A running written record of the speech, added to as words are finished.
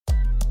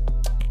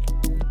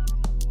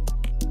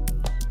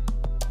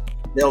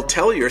They'll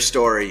tell your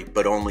story,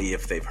 but only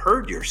if they've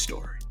heard your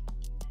story.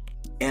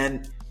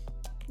 And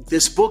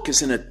this book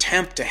is an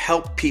attempt to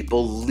help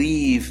people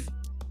leave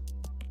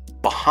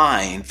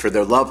behind for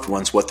their loved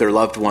ones what their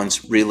loved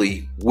ones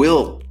really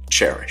will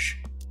cherish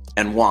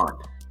and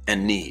want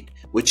and need,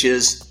 which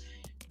is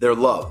their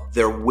love,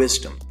 their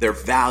wisdom, their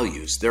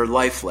values, their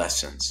life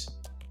lessons.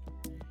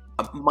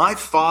 My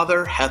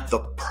father had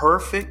the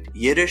perfect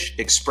Yiddish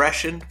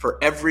expression for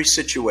every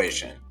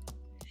situation.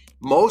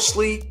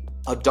 Mostly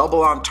a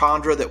double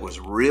entendre that was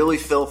really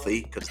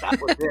filthy, because that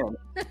was him.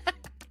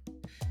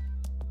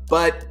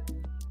 But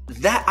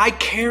that I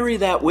carry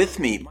that with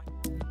me.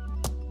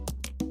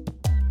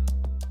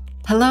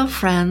 Hello,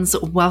 friends.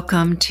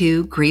 Welcome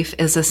to Grief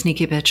is a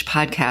Sneaky Bitch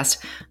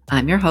podcast.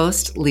 I'm your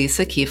host,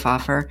 Lisa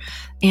Kiefhofer.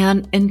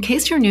 And in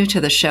case you're new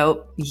to the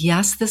show,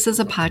 yes, this is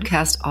a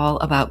podcast all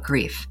about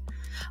grief.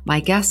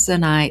 My guests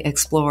and I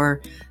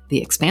explore the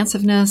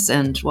expansiveness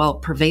and,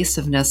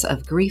 pervasiveness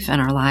of grief in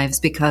our lives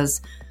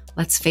because,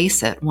 let's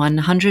face it,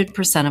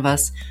 100% of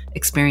us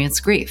experience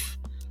grief,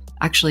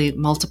 actually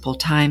multiple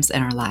times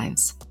in our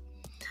lives.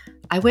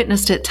 I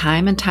witnessed it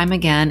time and time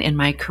again in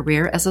my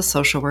career as a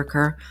social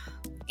worker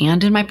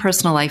and in my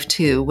personal life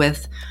too,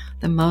 with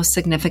the most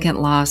significant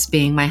loss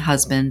being my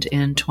husband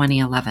in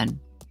 2011.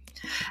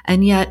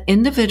 And yet,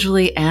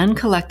 individually and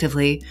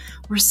collectively,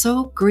 we're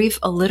so grief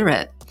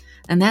illiterate,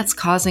 and that's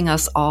causing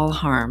us all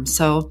harm.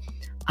 So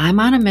I'm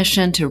on a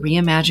mission to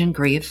reimagine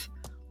grief,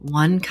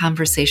 one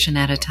conversation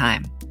at a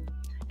time.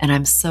 And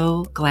I'm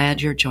so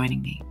glad you're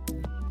joining me.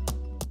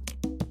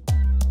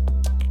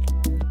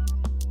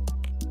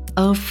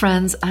 Oh,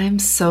 friends, I'm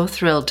so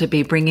thrilled to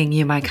be bringing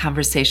you my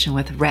conversation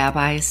with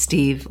Rabbi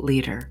Steve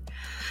Leder.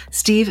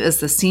 Steve is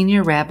the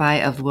senior rabbi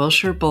of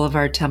Wilshire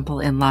Boulevard Temple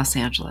in Los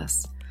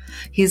Angeles.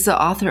 He's the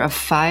author of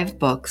 5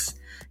 books,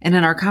 and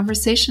in our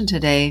conversation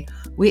today,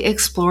 we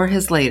explore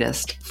his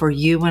latest, For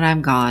You When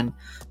I'm Gone,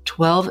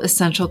 12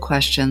 Essential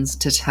Questions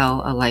to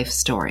Tell a Life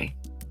Story.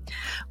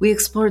 We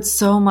explored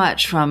so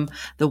much from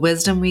the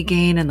wisdom we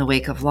gain in the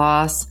wake of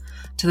loss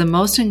to the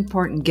most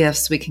important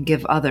gifts we can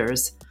give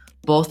others,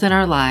 both in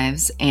our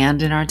lives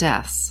and in our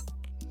deaths.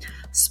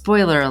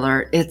 Spoiler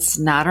alert, it's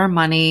not our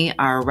money,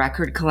 our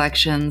record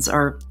collections,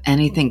 or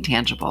anything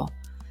tangible.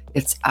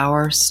 It's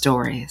our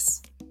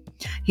stories.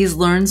 He's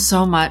learned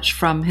so much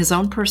from his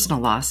own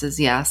personal losses,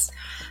 yes,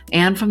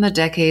 and from the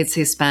decades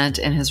he spent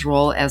in his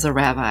role as a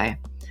rabbi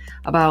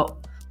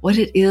about what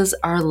it is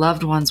our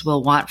loved ones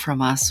will want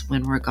from us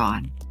when we're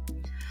gone.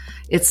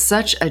 It's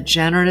such a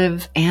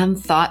generative and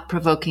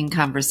thought-provoking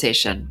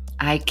conversation.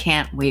 I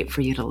can't wait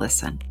for you to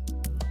listen.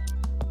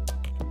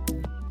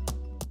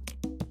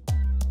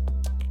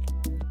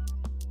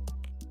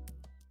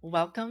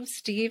 Welcome,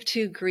 Steve,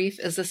 to Grief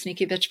is a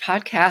Sneaky Bitch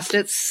podcast.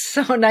 It's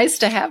so nice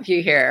to have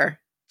you here.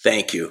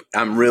 Thank you.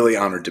 I'm really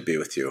honored to be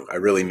with you. I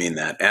really mean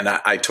that. And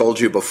I told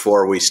you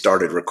before we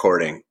started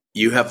recording,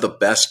 you have the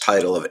best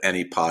title of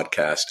any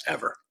podcast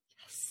ever.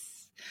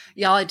 Yes.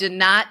 Y'all, I did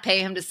not pay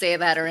him to say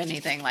that or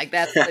anything. Like,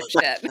 that's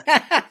legit.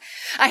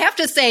 I have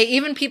to say,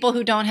 even people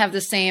who don't have the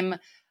same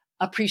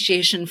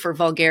appreciation for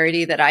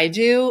vulgarity that I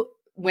do,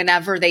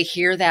 whenever they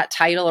hear that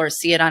title or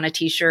see it on a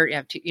t-shirt,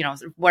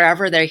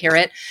 wherever they hear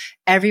it,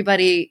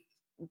 everybody,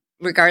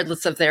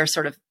 regardless of their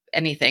sort of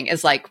anything,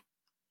 is like,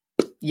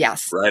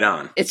 yes. Right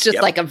on. It's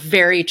just like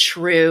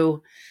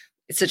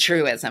it's a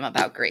truism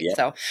about grief. Yep.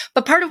 So,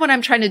 but part of what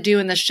I'm trying to do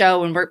in the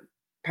show, and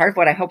part of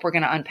what I hope we're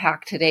going to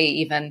unpack today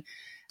even,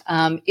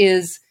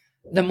 is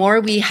the more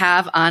we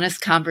have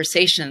honest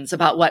conversations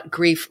about what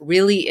grief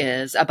really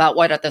is, about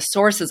what the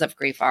sources of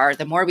grief are,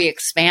 the more we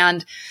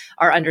expand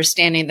our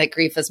understanding that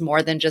grief is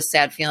more than just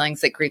sad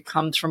feelings, that grief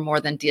comes from more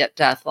than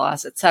death,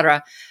 loss,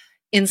 etc.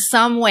 In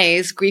some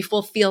ways, grief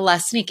will feel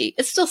less sneaky.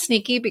 It's still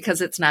sneaky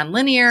because it's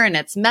nonlinear and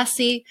it's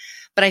messy.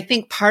 But I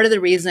think part of the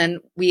reason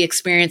we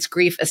experience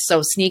grief as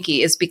so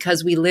sneaky is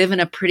because we live in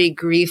a pretty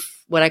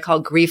what I call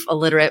grief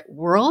illiterate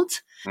world.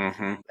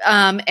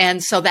 Mm-hmm.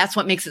 And so that's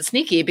what makes it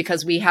sneaky,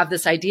 because we have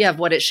this idea of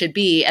what it should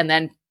be. And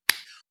then.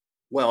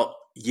 Well,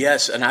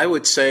 yes. And I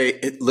would say,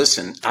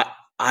 listen,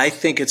 I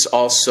think it's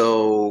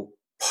also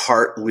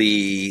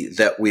partly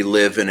that we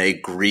live in a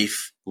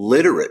grief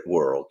literate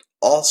world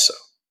also.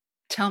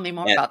 Tell me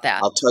more about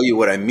that. I'll tell you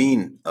what I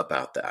mean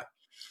about that.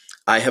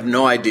 I have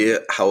no idea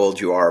how old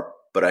you are,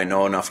 but I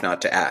know enough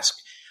not to ask.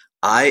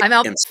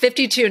 I'm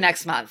 52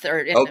 next month.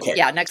 Okay.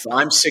 Yeah, next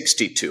month. I'm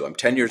 62. I'm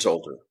 10 years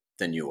older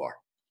than you are.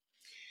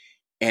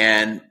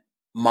 And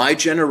my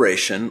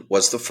generation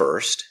was the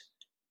first,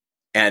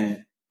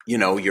 and,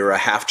 you're a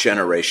half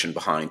generation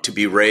behind, to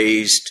be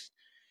raised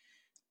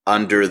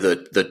under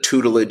the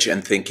tutelage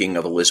and thinking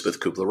of Elizabeth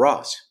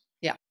Kubler-Ross.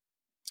 Yeah.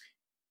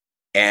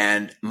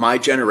 And my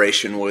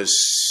generation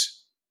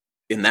was,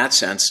 in that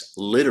sense,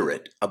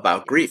 literate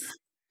about grief.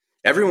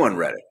 Everyone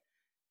read it.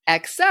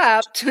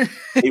 Except.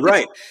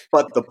 Right.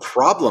 But the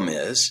problem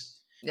is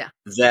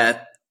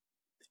that,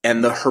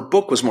 and her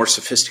book was more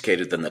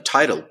sophisticated than the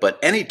title, but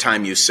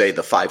anytime you say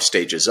the 5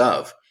 stages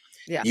of,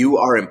 you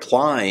are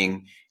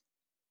implying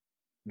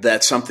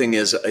that something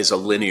is a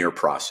linear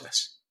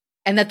process.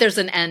 And that there's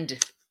an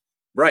end.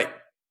 Right.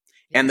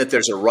 And that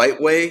there's a right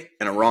way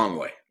and a wrong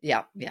way.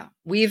 Yeah. Yeah.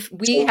 We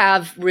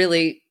have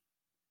really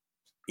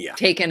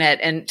taken it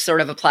and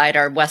sort of applied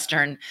our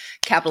Western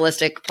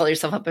capitalistic pull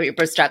yourself up by your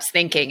bootstraps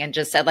thinking and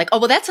just said like, oh,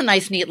 well, that's a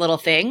nice, neat little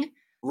thing.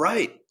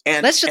 Right.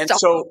 And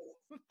so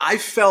I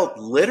felt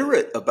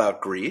literate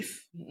about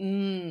grief,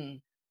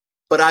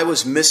 but I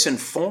was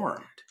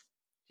misinformed.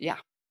 Yeah.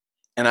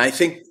 And I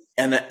think,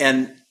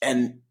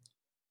 and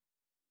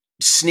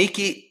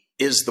sneaky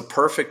is the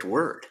perfect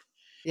word.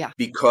 Yeah.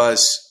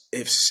 Because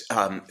if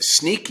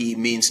sneaky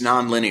means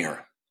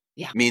nonlinear,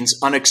 means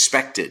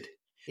unexpected,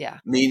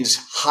 means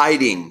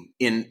hiding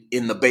in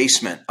the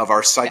basement of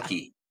our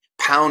psyche,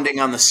 pounding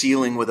on the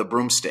ceiling with a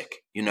broomstick,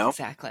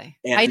 Exactly.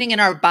 And hiding in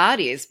our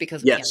bodies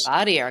because we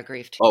embody our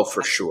grief too. Oh,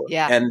 for sure.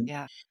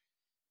 Yeah.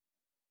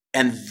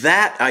 And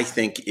that, I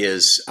think,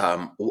 is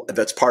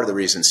that's part of the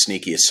reason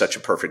sneaky is such a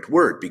perfect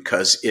word,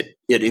 because it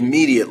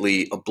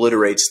immediately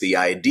obliterates the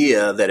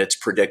idea that it's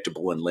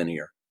predictable and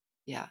linear.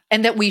 Yeah.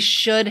 And that we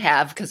should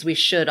have, because we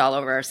should all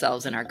over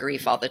ourselves in our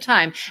grief all the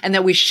time, and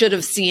that we should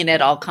have seen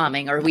it all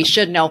coming, or we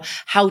should know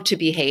how to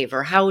behave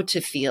or how to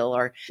feel.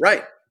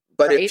 Right.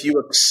 But if you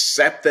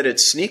accept that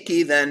it's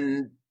sneaky,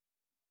 then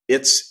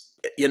it's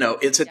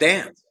a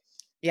dance.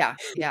 Yeah.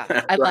 Yeah.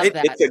 I love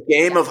that. It's a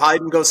game of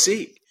hide and go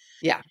seek.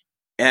 Yeah.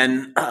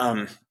 And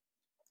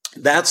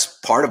that's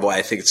part of why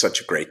I think it's such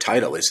a great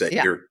title, is that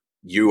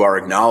you are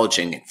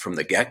acknowledging from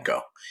the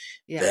get-go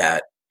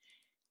that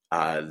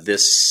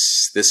this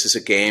is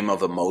a game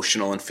of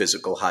emotional and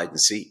physical hide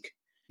and seek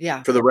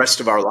for the rest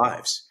of our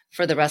lives.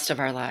 For the rest of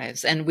our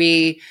lives. And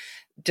we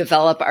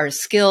develop our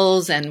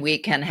skills and we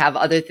can have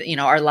other,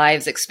 our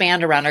lives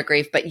expand around our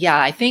grief. But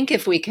I think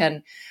if we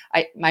can,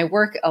 my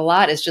work a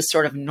lot is just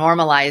sort of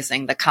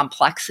normalizing the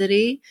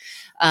complexity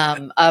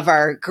of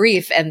our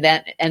grief. And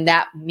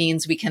that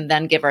means we can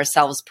then give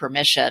ourselves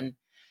permission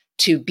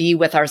to be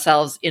with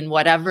ourselves in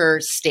whatever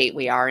state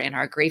we are in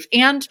our grief.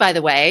 And by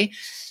the way,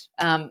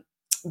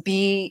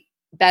 be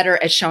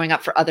better at showing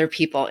up for other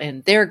people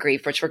in their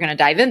grief, which we're going to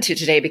dive into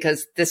today,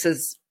 because this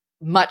is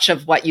much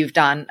of what you've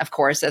done, of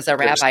course, as a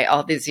rabbi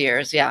all these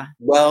years. Yeah.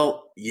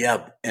 Well,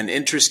 yeah. And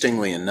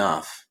interestingly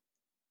enough,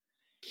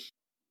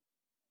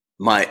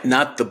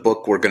 not the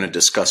book we're going to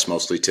discuss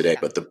mostly today,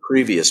 but the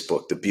previous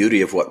book, The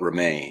Beauty of What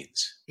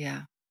Remains,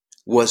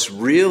 was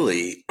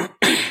really,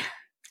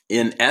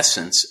 in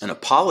essence, an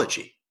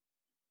apology.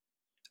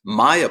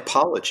 My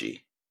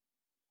apology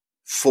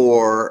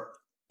for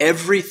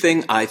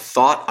everything I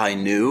thought I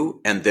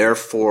knew and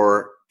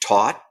therefore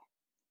taught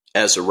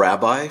as a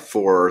rabbi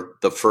for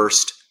the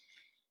first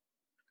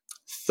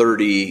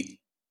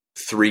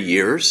 33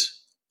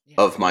 years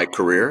of my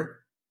career.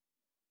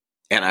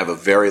 And I have a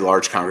very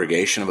large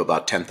congregation of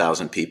about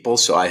 10,000 people.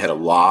 So I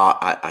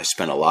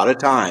spent a lot of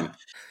time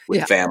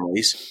with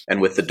families and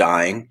with the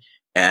dying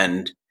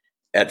and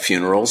at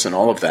funerals and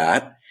all of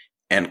that,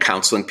 and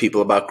counseling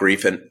people about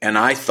grief. And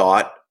I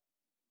thought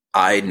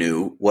I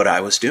knew what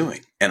I was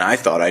doing, and I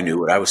thought I knew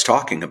what I was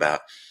talking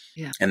about.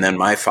 Yeah. And then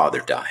my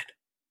father died.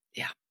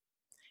 Yeah.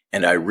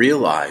 And I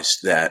realized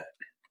that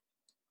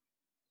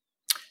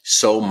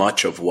so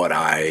much of what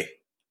I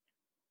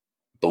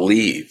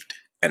believed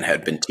and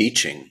had been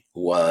teaching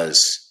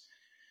was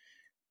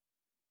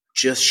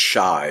just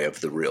shy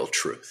of the real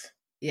truth.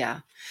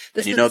 Yeah.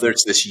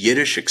 There's this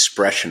Yiddish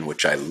expression,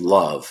 which I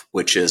love,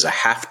 which is a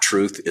half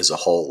truth is a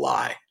whole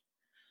lie.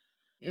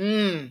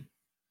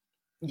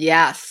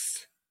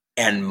 Yes.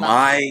 And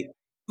my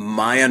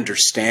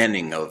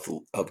understanding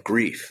of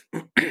grief,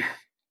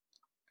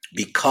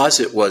 because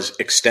it was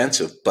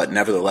extensive, but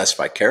nevertheless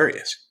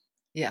vicarious.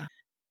 Yeah.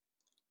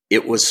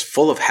 It was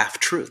full of half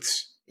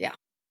truths. Yeah.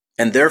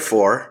 And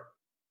therefore,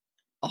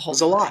 it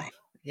was a lie.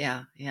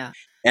 Yeah. Yeah.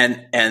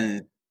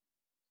 And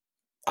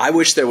I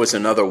wish there was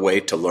another way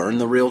to learn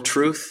the real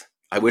truth.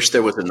 I wish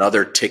there was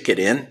another ticket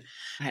in.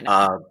 I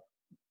know.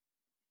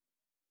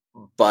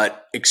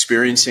 But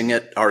experiencing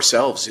it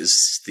ourselves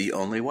is the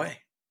only way.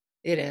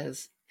 It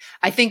is.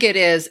 I think it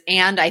is.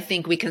 And I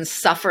think we can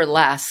suffer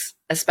less,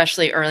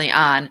 especially early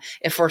on,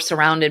 if we're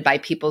surrounded by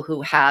people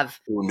who have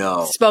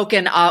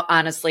spoken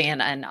honestly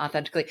and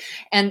authentically.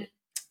 And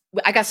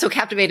I got so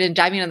captivated in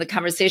diving into the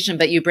conversation,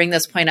 but you bring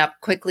this point up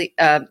quickly.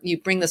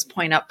 You bring this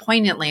point up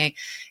poignantly,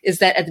 is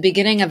that at the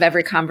beginning of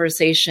every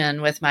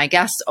conversation with my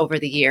guests over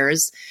the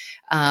years,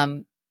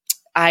 I'm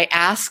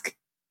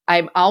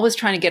always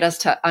trying to get us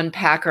to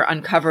unpack or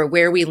uncover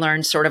where we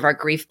learned sort of our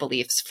grief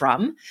beliefs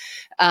from,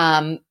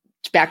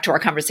 back to our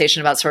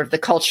conversation about sort of the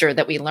culture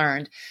that we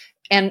learned.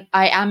 And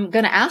I am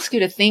going to ask you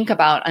to think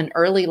about an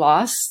early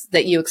loss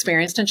that you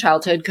experienced in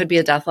childhood, could be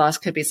a death loss,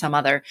 could be some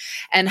other,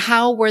 and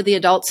how were the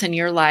adults in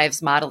your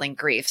lives modeling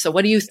grief? So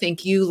what do you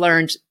think you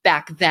learned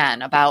back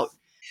then about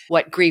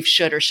what grief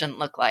should or shouldn't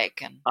look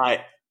like? And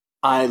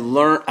I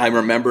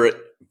remember it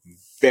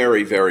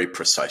very, very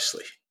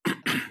precisely.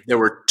 There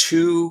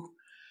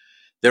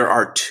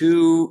are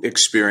two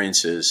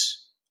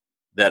experiences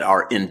that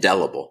are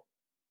indelible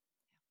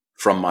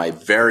from my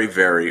very,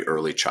 very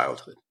early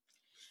childhood.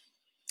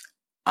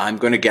 I'm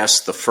going to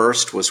guess the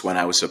first was when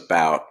I was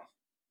about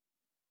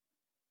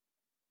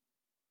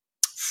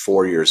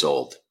 4 years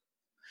old.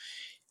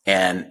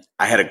 And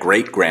I had a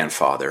great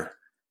grandfather.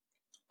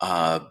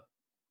 And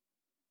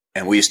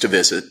we used to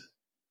visit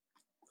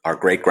our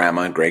great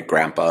grandma and great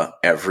grandpa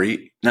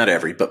not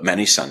every, but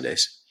many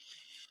Sundays.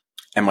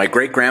 And my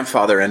great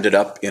grandfather ended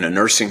up in a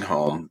nursing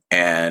home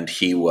and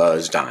he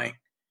was dying.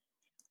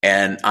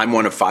 And I'm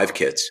one of 5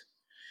 kids.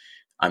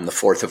 I'm the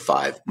fourth of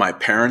 5. My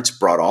parents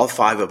brought all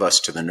 5 of us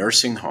to the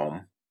nursing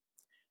home,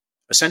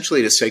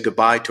 essentially to say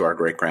goodbye to our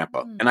great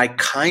grandpa. And I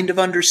kind of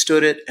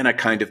understood it and I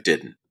kind of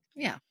didn't.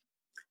 Yeah.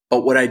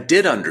 But what I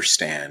did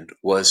understand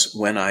was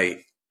when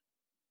I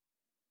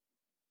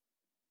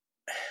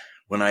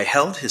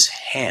held his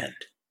hand,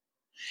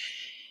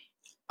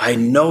 I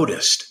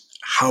noticed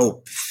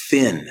how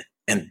thin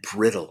and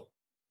brittle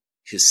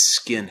his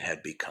skin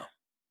had become.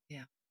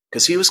 Yeah.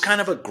 Because he was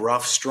kind of a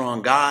gruff,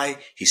 strong guy.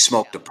 He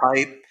smoked a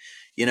pipe.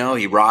 You know,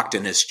 he rocked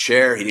in his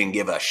chair. He didn't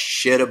give a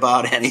shit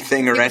about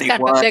anything or anyone.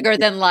 Kind of a bigger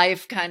than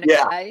life kind of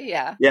guy.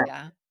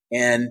 Yeah.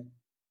 And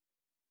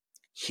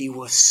he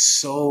was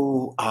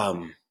so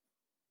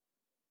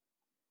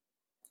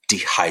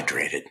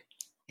dehydrated.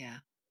 Yeah.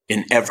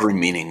 In every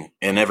meaning,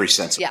 in every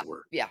sense of the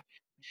word. Yeah.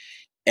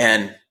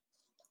 And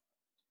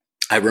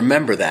I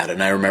remember that.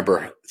 And I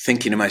remember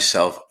thinking to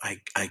myself,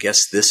 I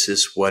guess this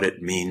is what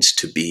it means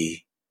to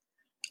be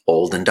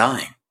old and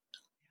dying.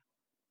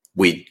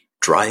 We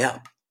dry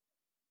up.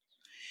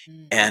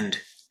 And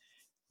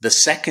the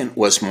second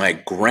was my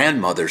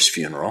grandmother's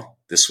funeral.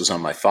 This was on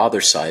my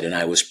father's side, and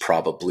I was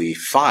probably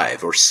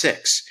 5 or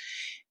 6.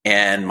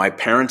 And my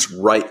parents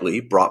rightly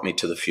brought me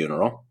to the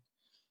funeral.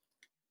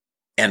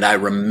 And I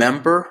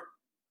remember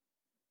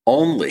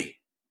only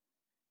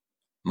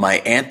my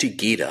Auntie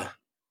Gita,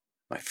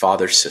 my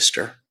father's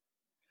sister,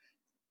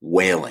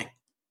 wailing.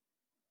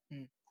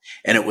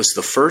 And it was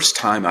the first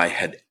time I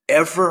had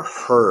ever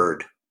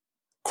heard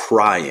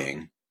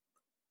crying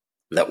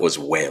that was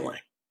wailing.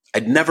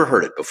 I'd never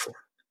heard it before.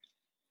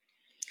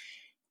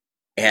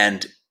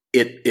 And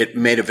it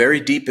made a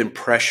very deep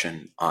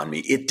impression on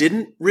me. It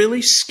didn't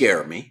really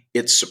scare me.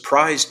 It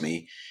surprised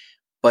me,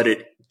 but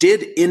it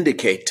did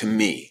indicate to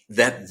me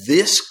that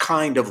this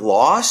kind of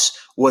loss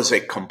was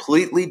a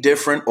completely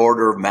different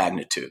order of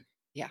magnitude.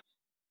 Yeah.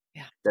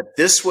 Yeah. That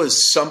this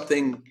was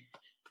something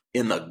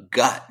in the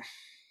gut.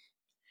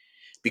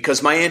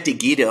 Because my Auntie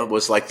Gita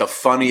was like the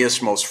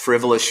funniest, most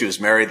frivolous. She was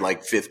married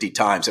like 50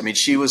 times. I mean,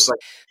 she was like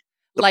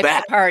the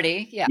best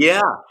party. Yeah.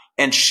 Yeah.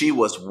 And she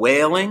was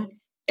wailing.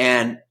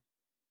 And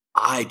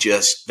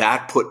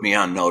that put me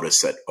on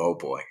notice that, oh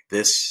boy,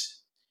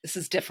 this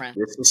is different.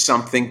 This is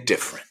something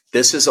different.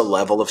 This is a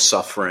level of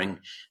suffering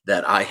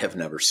that I have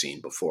never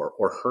seen before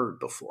or heard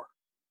before.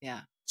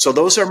 Yeah. So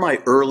those are my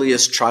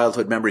earliest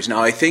childhood memories.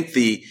 Now, I think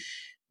the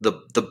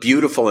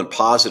beautiful and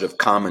positive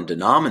common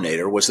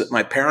denominator was that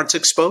my parents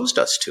exposed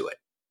us to it.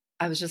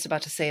 I was just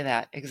about to say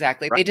that.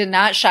 Exactly. Right. They did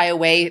not shy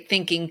away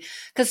thinking,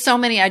 because so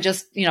many, I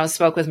just,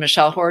 spoke with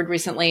Michelle Hord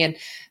recently, and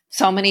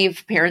so many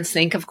parents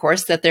think, of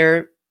course, that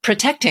they're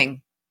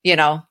protecting,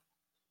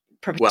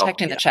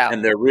 protecting the child.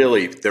 And they're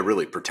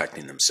really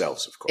protecting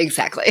themselves, of course.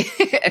 Exactly.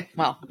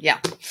 Well, yeah.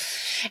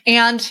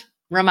 And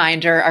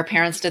reminder, our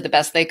parents did the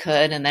best they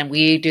could, and then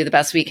we do the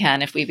best we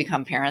can if we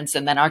become parents,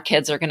 and then our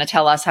kids are going to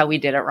tell us how we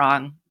did it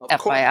wrong.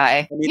 FYI.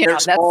 I mean,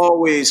 there's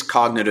always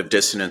cognitive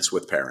dissonance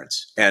with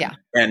parents,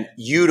 and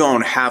you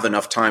don't have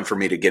enough time for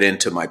me to get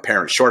into my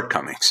parents'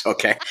 shortcomings.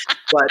 Okay.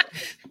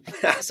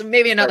 But so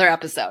maybe another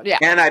episode. Yeah.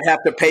 And I'd have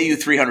to pay you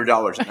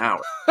 $300 an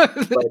hour.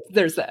 But,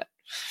 there's that.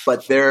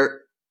 But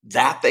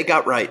they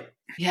got right.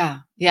 Yeah.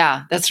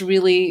 Yeah. That's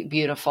really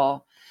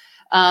beautiful.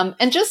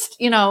 And just,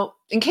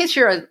 in case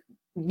you're a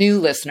new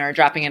listener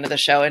dropping into the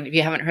show, and if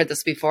you haven't heard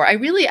this before, I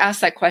really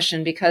asked that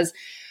question because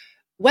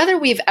whether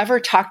we've ever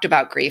talked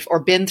about grief or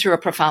been through a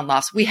profound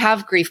loss, we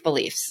have grief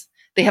beliefs.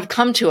 They have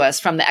come to us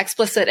from the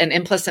explicit and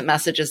implicit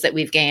messages that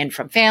we've gained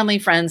from family,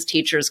 friends,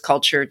 teachers,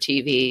 culture,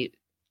 TV,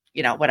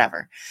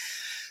 whatever.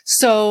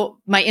 So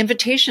my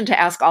invitation to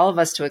ask all of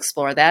us to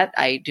explore that,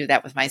 I do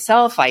that with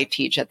myself. I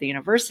teach at the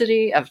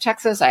University of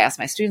Texas. I ask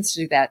my students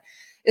to do that,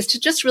 is to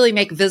just really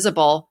make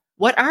visible,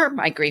 what are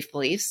my grief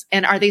beliefs,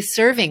 and are they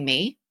serving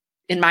me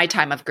in my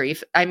time of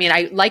grief? I mean,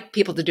 I like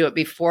people to do it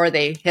before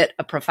they hit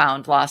a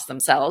profound loss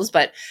themselves,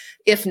 but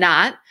if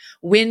not,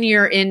 when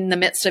you're in the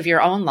midst of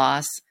your own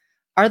loss,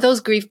 are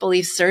those grief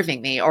beliefs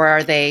serving me, or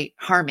are they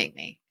harming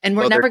me? And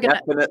we're never going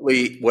to,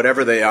 definitely,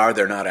 whatever they are,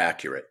 they're not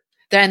accurate.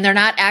 Then they're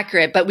not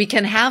accurate, but we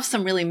can have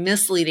some really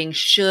misleading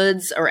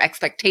shoulds or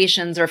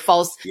expectations or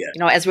false,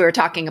 as we were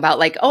talking about,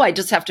 like, oh, I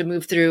just have to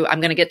move through,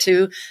 I'm going to get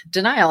to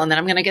denial, and then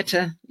I'm going to get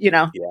to,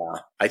 Yeah,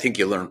 I think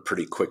you learn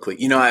pretty quickly.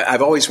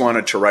 I've always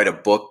wanted to write a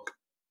book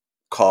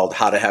called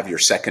How to Have Your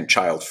Second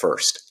Child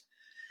First.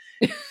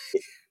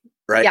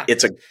 Right? Yeah.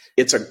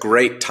 It's a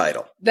great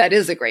title. That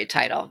is a great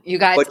title. You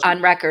guys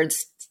on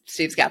records,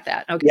 Steve's got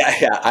that. Okay.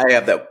 Yeah, I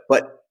have that.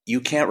 But you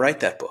can't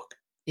write that book.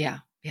 Yeah.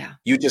 Yeah.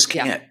 You just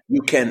can't. Yeah.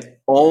 You can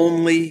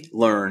only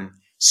learn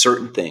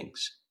certain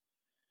things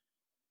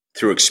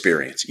through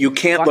experience. You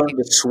can't learn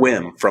to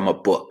swim from a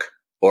book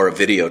or a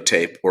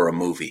videotape or a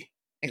movie.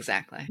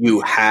 Exactly.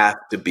 You have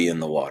to be in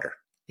the water.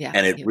 Yeah.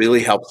 And it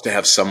really helps to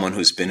have someone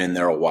who's been in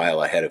there a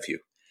while ahead of you.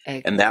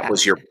 Exactly. And that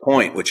was your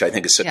point, which I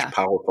think is such a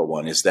powerful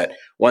one, is that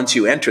once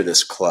you enter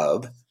this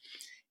club,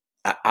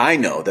 I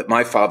know that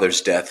my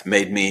father's death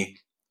made me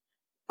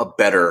a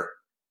better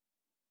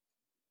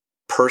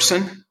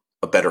person,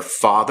 a better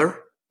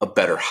father, a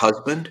better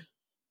husband,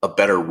 a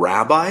better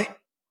rabbi.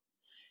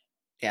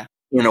 Yeah.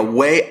 In a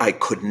way I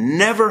could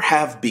never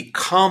have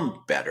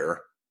become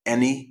better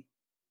any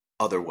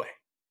other way.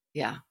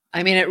 Yeah.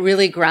 I mean, it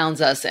really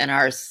grounds us in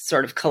our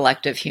sort of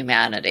collective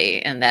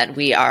humanity, and that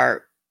we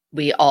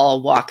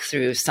all walk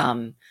through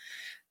some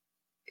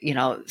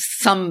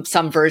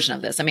version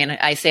of this. I mean,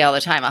 I say all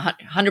the time,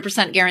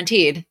 100%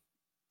 guaranteed,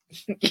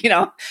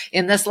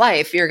 in this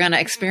life, you're going to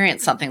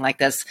experience something like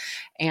this.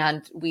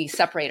 And we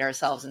separate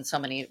ourselves in so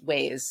many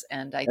ways.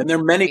 And there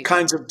are many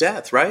kinds of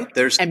death, right?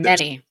 There's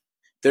the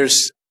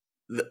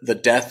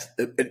death.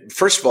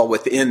 First of all,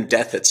 within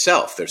death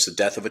itself, there's the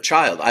death of a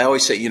child. I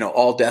always say,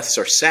 all deaths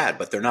are sad,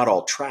 but they're not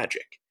all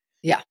tragic.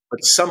 Yeah. But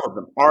some of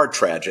them are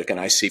tragic, and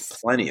I see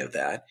plenty of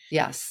that.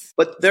 Yes.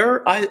 But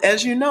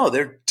as you know,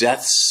 there are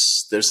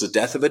deaths. There's the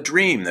death of a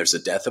dream. There's the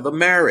death of a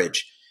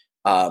marriage.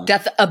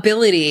 Death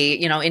ability,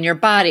 in your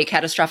body,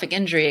 catastrophic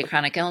injury,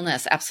 chronic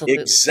illness.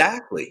 Absolutely.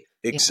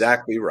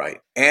 Exactly right.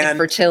 And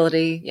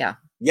infertility. Yeah.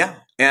 Yeah.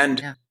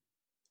 And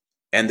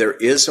there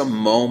is a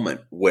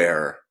moment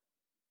where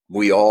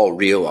we all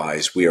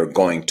realize we are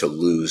going to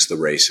lose the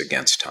race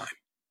against time.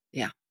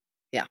 Yeah.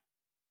 Yeah.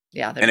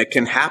 Yeah. And it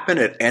can happen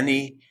at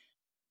any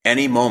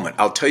moment.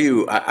 I'll tell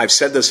you, I've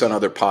said this on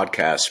other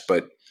podcasts,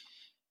 but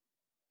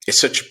it's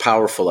such a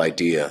powerful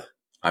idea.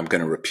 I'm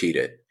going to repeat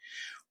it.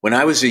 When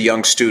I was a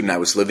young student, I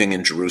was living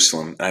in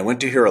Jerusalem, and I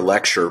went to hear a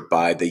lecture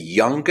by the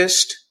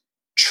youngest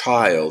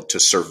child to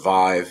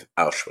survive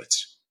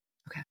Auschwitz,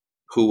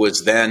 who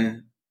was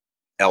then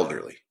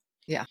elderly.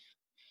 Yeah.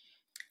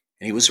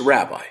 And he was a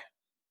rabbi.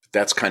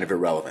 That's kind of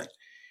irrelevant.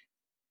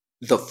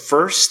 The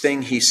first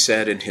thing he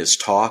said in his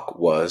talk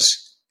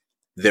was,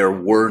 there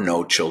were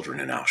no children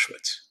in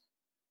Auschwitz.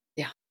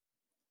 Yeah.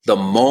 The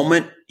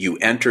moment you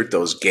entered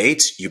those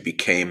gates, you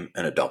became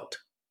an adult.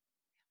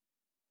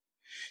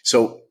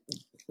 So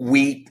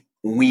we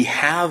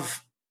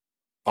have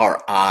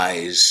our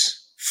eyes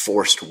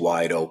forced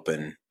wide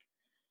open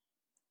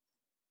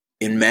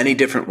in many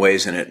different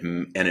ways and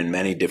in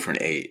many different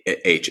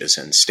ages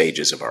and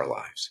stages of our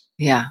lives.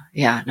 Yeah.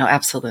 Yeah. No,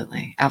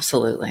 absolutely.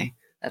 Absolutely.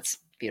 That's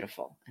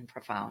beautiful and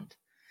profound.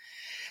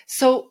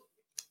 So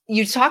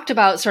you talked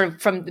about sort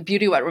of from The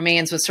Beauty What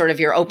Remains was sort of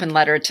your open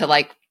letter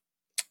to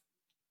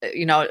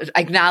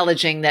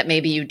acknowledging that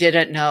maybe you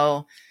didn't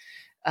know,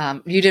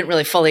 you didn't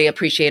really fully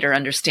appreciate or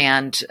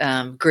understand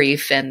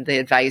grief and the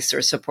advice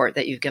or support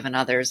that you've given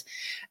others.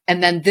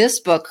 And then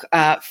this book,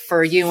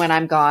 For You When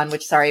I'm Gone,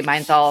 which, sorry,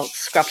 mine's all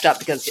scruffed up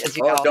because as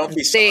you don't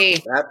be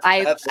sorry.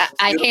 I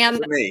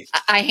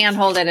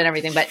handhold it and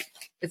everything, but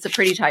it's a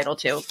pretty title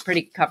too,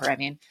 pretty cover. I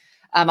mean,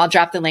 I'll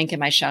drop the link in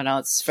my show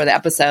notes for the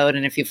episode.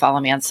 And if you follow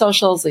me on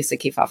socials, Lisa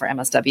Kiefhofer,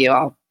 MSW,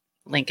 I'll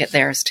link it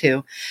there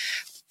too.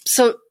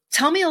 So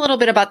tell me a little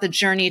bit about the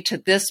journey to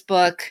this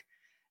book.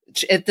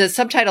 The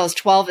subtitle is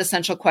 12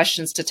 Essential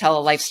Questions to Tell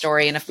a Life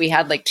Story. And if we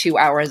had 2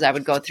 hours, I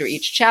would go through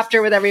each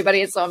chapter with everybody.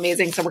 It's so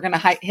amazing. So we're going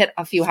to hit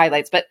a few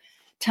highlights, but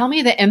tell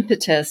me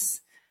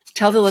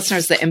tell the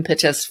listeners the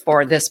impetus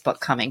for this book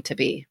coming to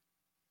be.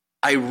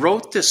 I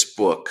wrote this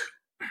book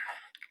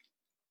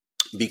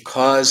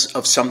because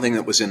of something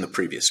that was in the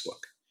previous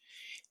book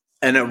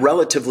and a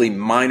relatively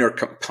minor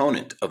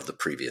component of the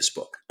previous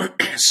book.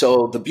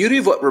 So The Beauty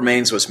of What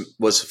Remains was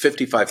a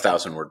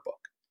 55,000 word book.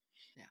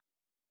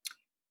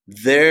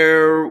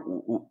 There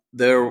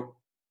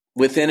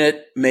within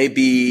it may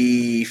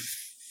be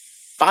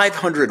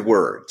 500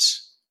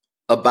 words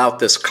about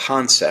this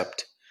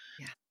concept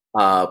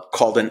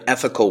called an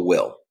ethical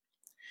will,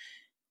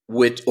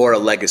 or a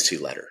legacy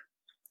letter.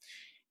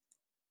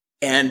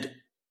 And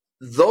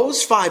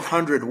those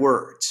 500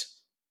 words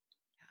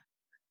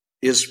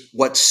is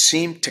what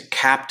seemed to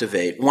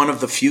captivate, one of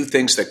the few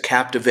things that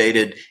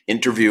captivated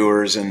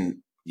interviewers and,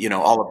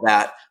 all of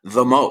that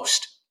the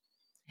most.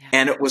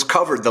 And it was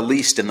covered the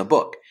least in the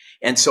book.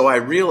 And so I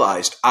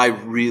realized I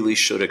really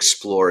should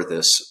explore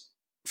this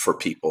for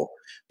people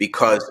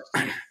because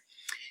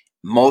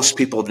most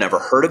people have never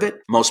heard of it.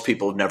 Most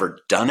people have never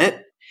done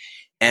it.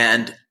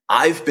 And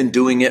I've been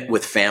doing it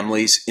with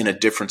families in a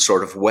different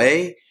sort of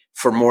way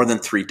for more than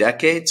 3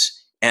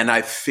 decades. And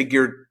I have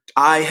figured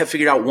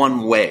out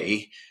one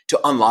way to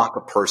unlock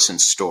a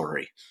person's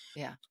story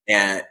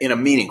and in a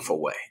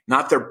meaningful way,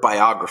 not their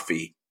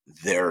biography,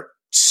 their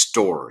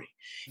story.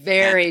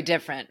 Very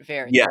different.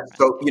 Yeah.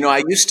 So,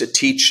 I used to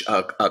teach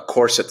a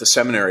course at the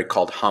seminary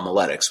called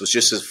homiletics. It was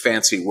just a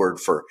fancy word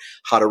for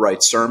how to write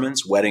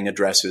sermons, wedding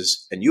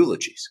addresses, and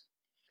eulogies.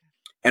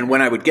 And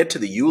when I would get to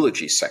the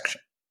eulogy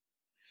section,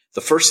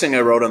 the first thing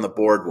I wrote on the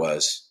board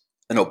was,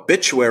 an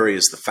obituary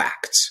is the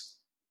facts.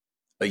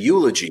 A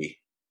eulogy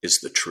is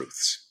the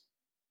truths.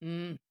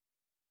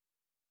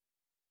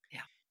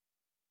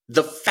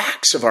 the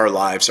facts of our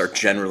lives are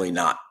generally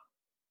not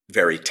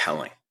very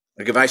telling.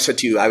 Like if I said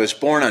to you, I was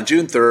born on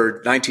June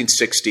 3rd,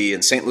 1960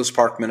 in St. Louis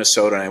Park,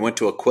 Minnesota, and I went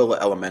to Aquila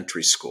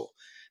Elementary School.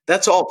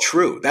 That's all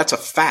true. That's a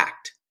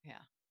fact. Yeah.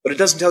 But it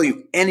doesn't tell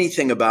you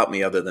anything about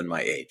me other than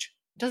my age.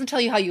 It doesn't tell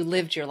you how you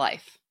lived your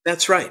life.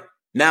 That's right.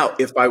 Now,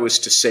 if I was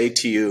to say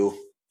to you,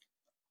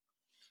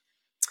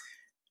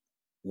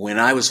 when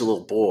I was a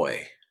little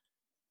boy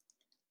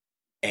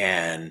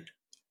and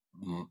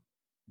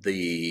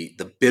the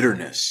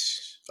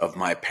bitterness of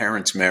my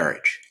parents'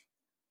 marriage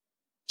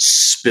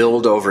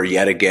spilled over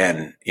yet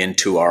again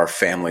into our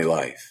family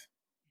life,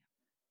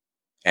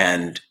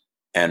 and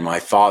my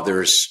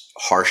father's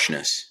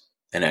harshness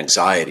and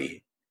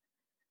anxiety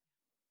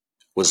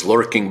was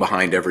lurking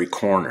behind every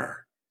corner,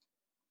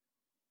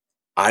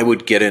 I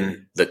would get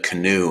in the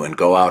canoe and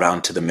go out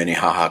onto the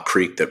Minnehaha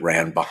Creek that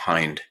ran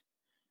behind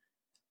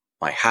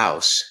my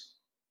house,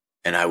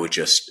 and I would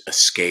just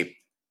escape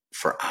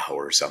for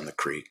hours on the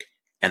creek.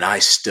 And I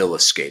still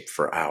escape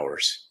for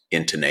hours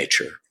into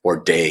nature,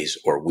 or days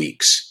or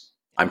weeks.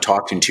 I'm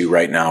talking to you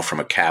right now from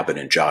a cabin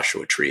in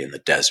Joshua Tree in the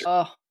desert.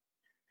 Oh,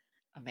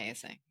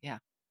 amazing. Yeah.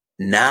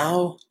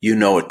 Now you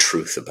know a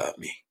truth about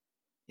me.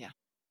 Yeah.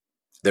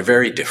 They're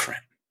very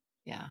different.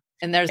 Yeah.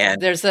 And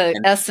there's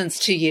an essence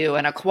to you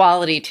and a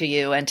quality to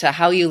you and to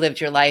how you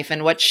lived your life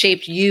and what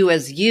shaped you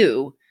as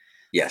you.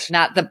 Yes.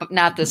 Not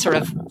the sort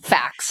of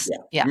facts.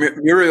 Yeah.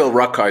 Muriel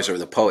Rukeyser,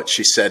 the poet,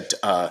 she said,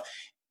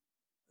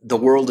 the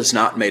world is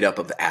not made up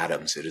of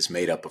atoms. It is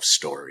made up of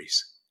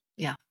stories.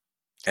 Yeah.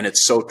 And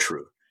it's so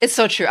true. It's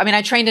so true. I mean,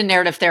 I trained in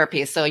narrative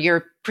therapy, so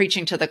you're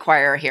preaching to the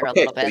choir here a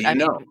little bit.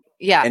 Well,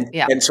 yeah.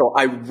 And so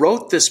I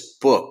wrote this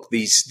book,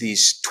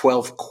 these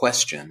 12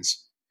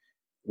 questions,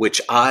 which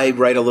I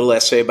write a little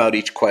essay about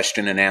each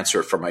question and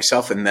answer it for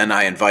myself. And then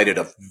I invited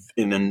a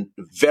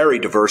very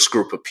diverse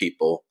group of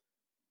people,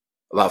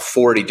 about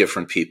 40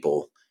 different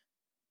people,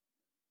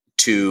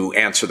 to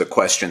answer the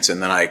questions.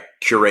 And then I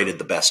curated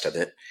the best of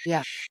it.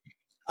 Yeah.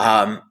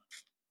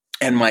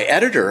 And my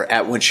editor,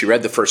 when she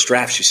read the first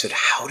draft, she said,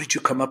 how did you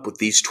come up with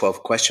these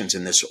 12 questions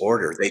in this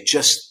order? They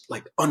just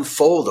like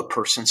unfold a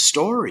person's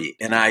story.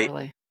 And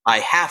I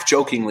half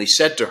jokingly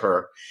said to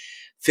her,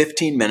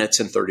 15 minutes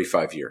and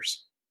 35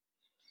 years.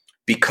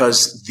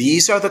 Because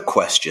these are the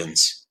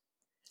questions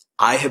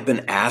I have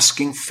been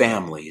asking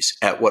families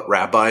at what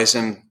rabbis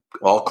and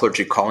all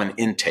clergy call an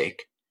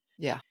intake.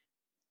 Yeah.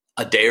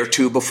 A day or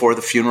two before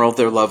the funeral of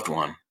their loved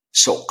one,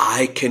 so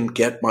I can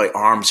get my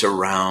arms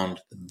around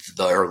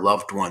their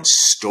loved one's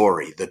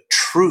story, the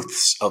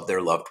truths of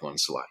their loved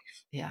one's life.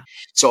 Yeah.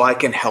 So I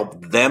can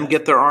help them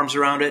get their arms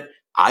around it.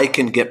 I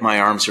can get my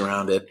arms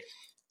around it.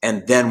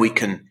 And then we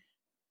can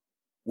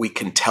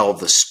tell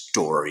the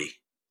story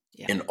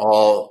in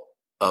all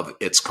of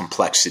its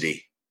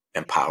complexity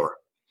and power.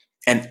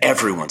 And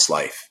everyone's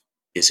life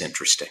is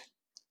interesting.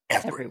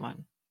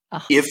 Everyone.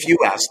 Oh, if you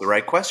ask the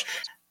right questions.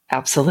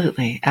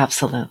 Absolutely.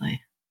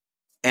 Absolutely.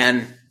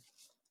 And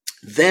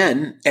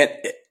then,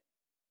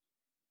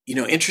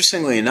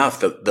 interestingly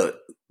enough, the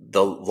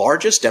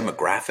largest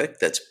demographic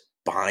that's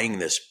buying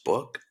this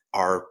book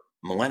are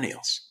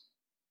millennials.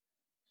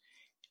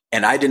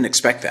 And I didn't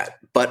expect that.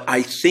 But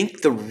I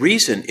think the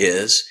reason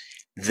is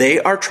they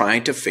are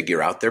trying to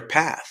figure out their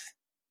path.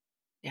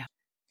 Yeah.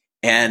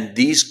 And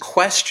these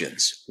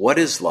questions, what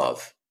is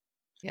love?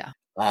 Yeah.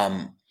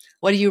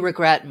 What do you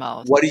regret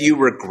most? What do you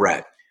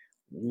regret?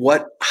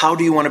 How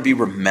do you want to be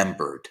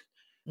remembered?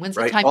 When's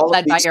the time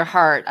led by your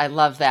heart? I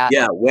love that.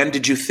 Yeah. When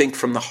did you think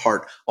from the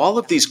heart? All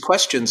of these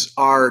questions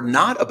are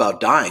not about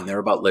dying. They're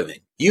about living.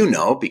 You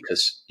know,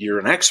 because you're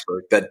an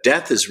expert, that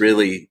death is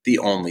really the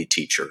only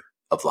teacher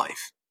of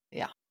life.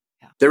 Yeah.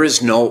 There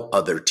is no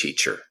other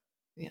teacher.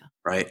 Yeah.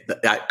 Right.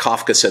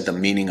 Kafka said the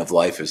meaning of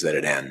life is that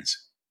it ends.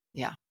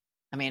 Yeah.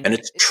 I mean, and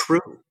it's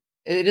true.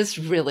 It is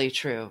really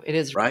true. It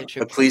is really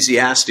true.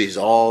 Ecclesiastes,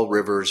 all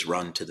rivers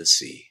run to the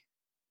sea.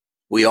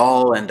 We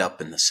all end up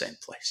in the same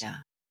place. Yeah.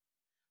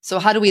 So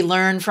how do we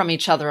learn from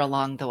each other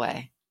along the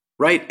way?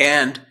 Right.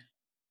 And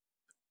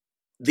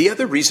the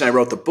other reason I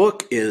wrote the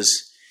book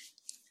is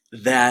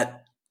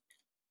that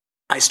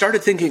I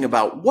started thinking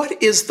about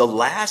what is the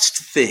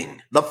last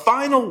thing, the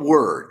final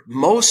word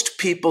most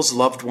people's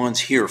loved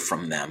ones hear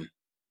from them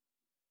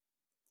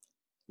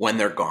when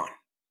they're gone.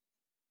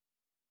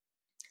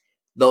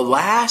 The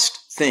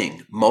last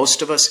thing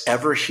most of us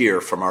ever hear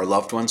from our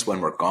loved ones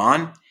when we're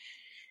gone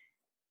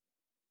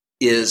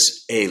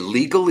is a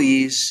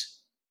legalese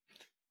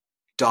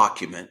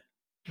document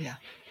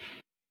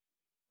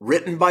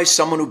written by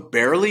someone who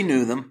barely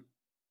knew them.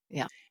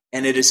 Yeah.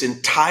 And it is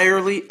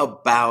entirely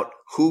about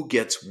who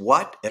gets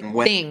what and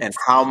when and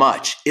how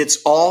much.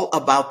 It's all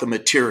about the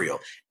material,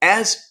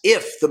 as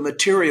if the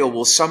material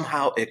will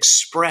somehow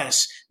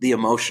express the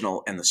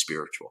emotional and the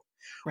spiritual.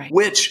 Right.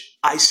 Which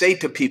I say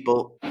to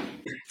people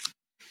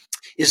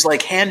is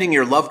like handing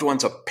your loved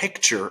ones a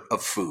picture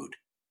of food.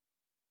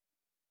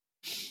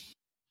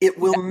 It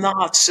will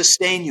not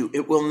sustain you.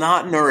 It will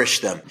not nourish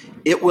them.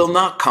 It will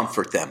not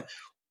comfort them.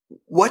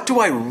 What do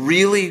I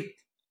really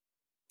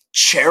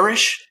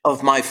cherish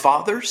of my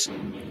fathers?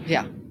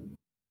 Yeah.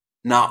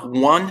 Not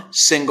one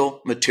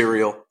single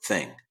material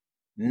thing.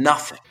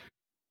 Nothing.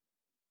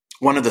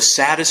 One of the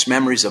saddest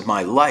memories of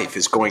my life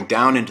is going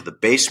down into the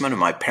basement of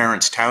my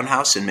parents'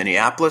 townhouse in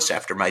Minneapolis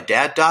after my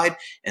dad died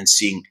and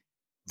seeing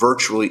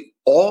virtually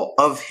all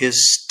of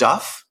his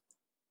stuff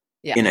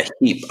in a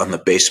heap on the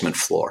basement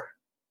floor.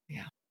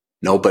 Yeah.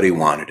 Nobody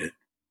wanted it.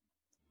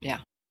 Yeah.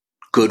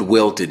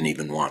 Goodwill didn't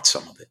even want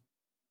some of it.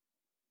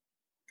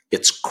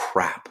 It's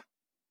crap.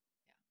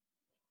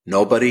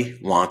 Nobody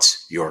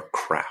wants your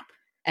crap.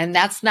 And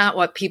that's not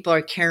what people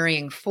are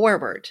carrying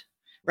forward.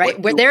 Right.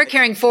 What they're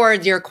carrying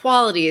forward, your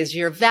qualities,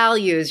 your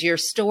values, your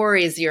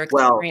stories, your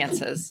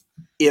experiences.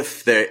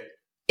 If you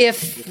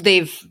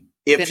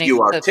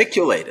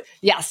articulate it.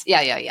 Yes.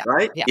 Yeah.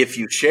 Right? Yeah. If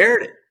you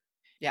shared it.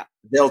 Yeah.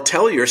 They'll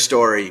tell your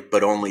story,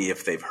 but only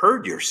if they've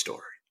heard your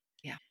story.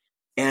 Yeah.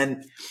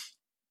 And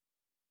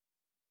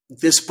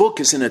this book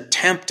is an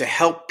attempt to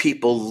help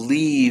people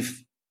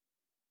leave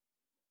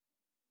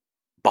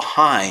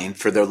behind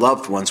for their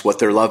loved ones what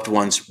their loved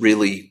ones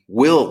really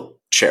will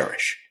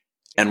cherish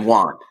and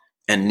want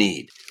and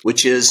need,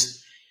 which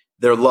is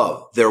their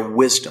love, their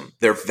wisdom,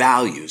 their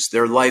values,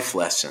 their life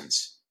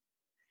lessons.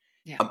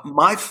 Yeah.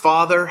 My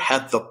father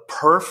had the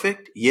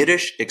perfect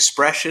Yiddish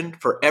expression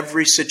for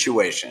every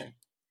situation.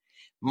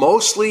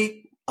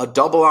 Mostly a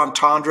double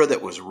entendre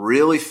that was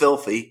really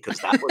filthy, because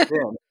that was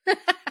him.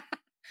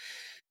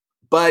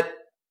 But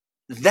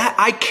that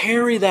I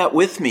carry that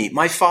with me.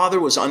 My father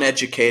was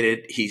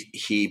uneducated.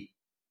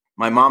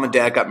 My mom and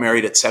dad got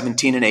married at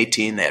 17 and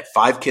 18. They had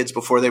 5 kids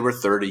before they were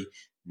 30.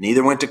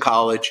 Neither went to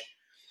college.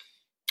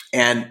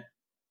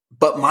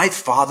 But my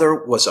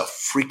father was a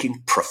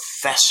freaking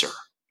professor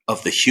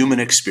of the human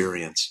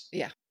experience.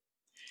 Yeah.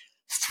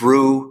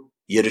 Through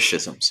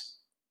Yiddishisms.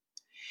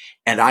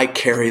 And I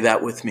carry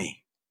that with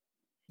me.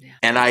 Yeah.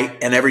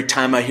 And every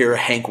time I hear a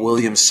Hank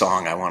Williams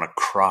song, I want to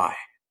cry.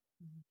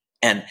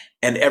 And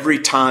every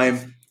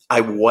time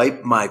I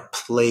wipe my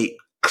plate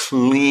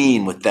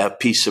clean with that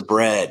piece of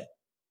bread,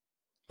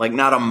 like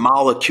not a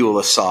molecule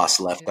of sauce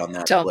left on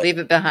that Don't plate. leave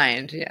it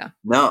behind. Yeah.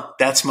 No,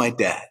 that's my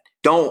dad.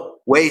 Don't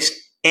waste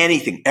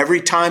anything.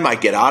 Every time I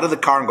get out of the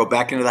car and go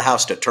back into the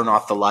house to turn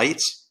off the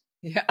lights.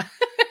 Yeah.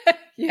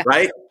 Yeah.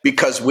 Right?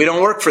 Because we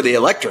don't work for the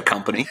electric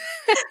company.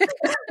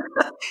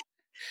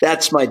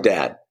 That's my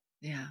dad.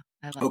 Yeah.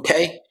 I love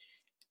Okay.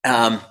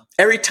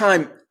 Every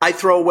time I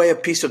throw away a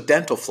piece of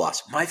dental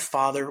floss, my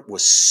father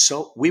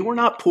we were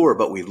not poor,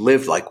 but we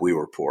lived like we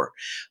were poor.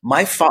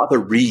 My father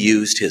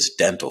reused his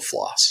dental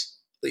floss,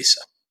 Lisa.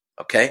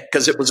 Okay.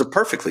 Because it was a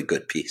perfectly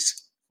good piece.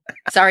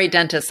 Sorry,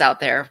 dentists out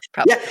there.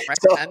 Probably don't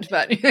recommend,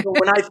 but so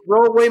when I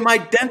throw away my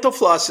dental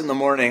floss in the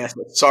morning, I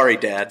said, sorry,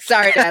 Dad.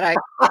 Sorry, Dad.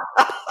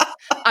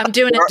 I'm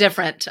doing it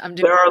different.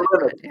 There are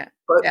limits. Yeah.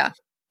 Yeah.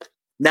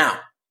 Now,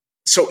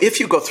 so if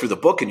you go through the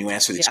book and you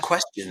answer these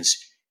questions,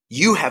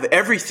 you have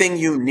everything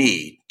you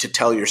need to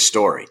tell your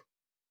story.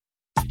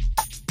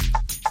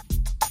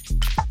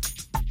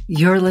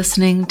 You're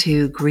listening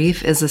to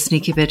Grief is a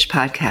Sneaky Bitch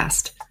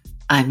podcast.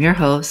 I'm your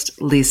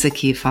host, Lisa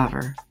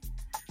Kefauver.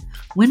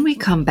 When we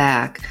come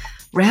back,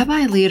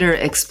 Rabbi Leader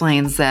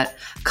explains that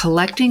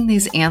collecting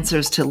these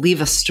answers to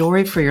leave a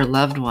story for your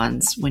loved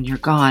ones when you're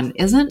gone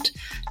isn't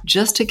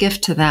just a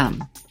gift to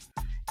them.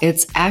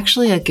 It's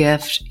actually a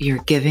gift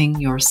you're giving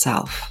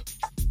yourself.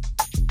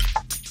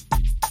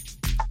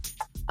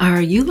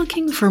 Are you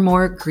looking for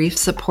more grief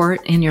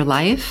support in your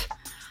life?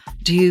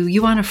 Do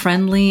you want a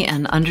friendly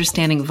and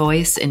understanding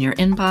voice in your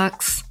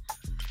inbox?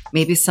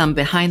 Maybe some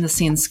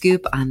behind-the-scenes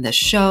scoop on this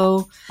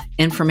show,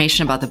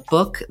 information about the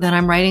book that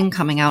I'm writing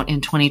coming out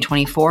in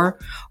 2024,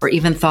 or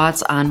even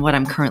thoughts on what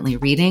I'm currently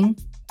reading?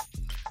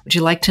 Would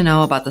you like to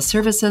know about the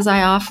services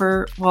I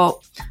offer?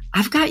 Well,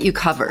 I've got you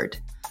covered.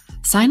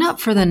 Sign up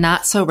for the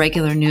Not So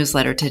Regular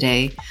newsletter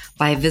today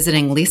by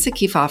visiting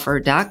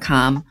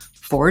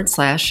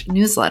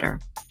lisakefauver.com/newsletter.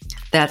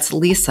 That's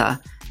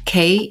Lisa,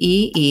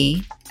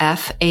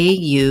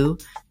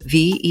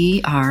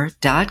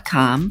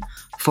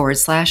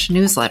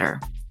 KEEFAUVER.com/newsletter.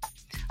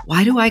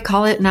 Why do I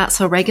call it Not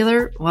So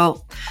Regular?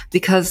 Well,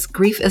 because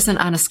grief isn't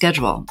on a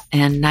schedule,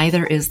 and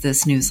neither is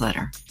this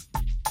newsletter.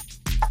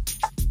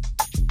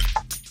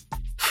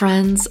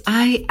 Friends,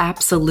 I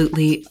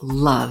absolutely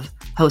love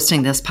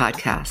hosting this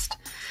podcast.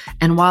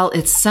 And while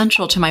it's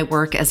central to my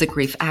work as a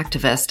grief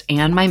activist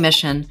and my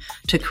mission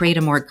to create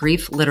a more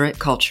grief-literate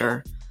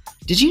culture,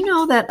 did you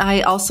know that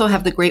I also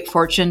have the great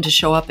fortune to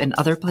show up in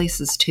other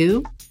places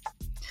too?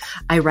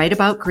 I write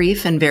about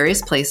grief in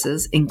various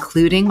places,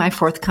 including my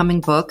forthcoming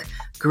book,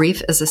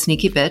 Grief is a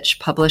Sneaky Bitch,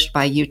 published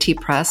by UT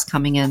Press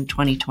coming in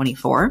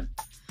 2024.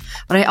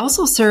 But I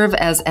also serve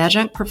as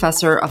adjunct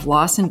professor of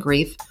loss and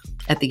grief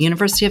at the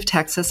University of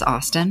Texas,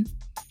 Austin.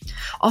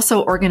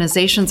 Also,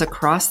 organizations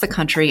across the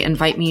country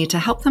invite me to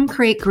help them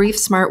create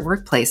grief-smart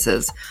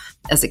workplaces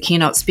as a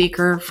keynote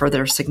speaker for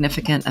their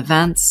significant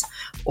events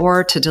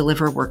or to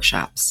deliver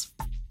workshops.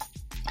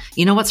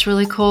 You know what's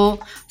really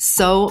cool?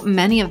 So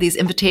many of these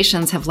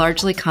invitations have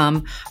largely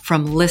come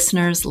from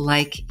listeners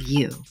like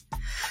you.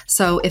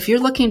 So if you're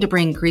looking to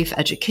bring grief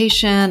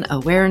education,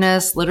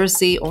 awareness,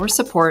 literacy, or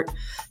support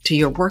to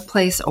your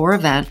workplace or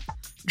event,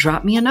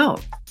 drop me a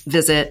note.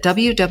 Visit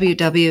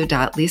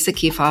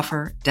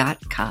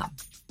www.lisakiefhofer.com.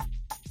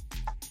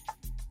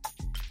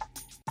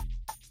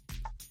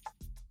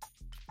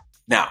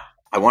 Now,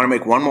 I want to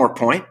make one more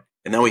point,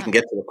 and then we can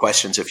get to the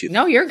questions if you...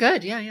 No, you're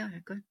good. Yeah,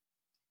 good.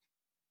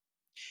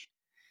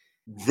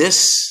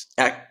 This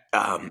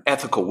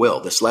ethical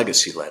will, this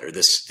legacy letter,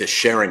 this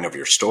sharing of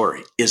your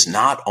story is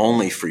not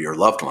only for your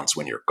loved ones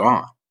when you're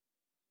gone.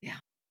 Yeah.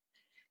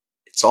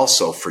 It's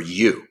also for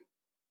you.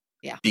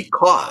 Yeah.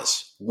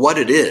 Because what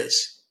it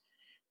is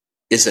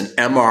an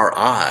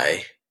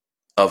MRI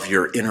of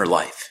your inner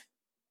life.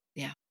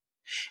 Yeah.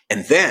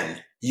 And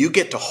then you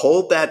get to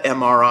hold that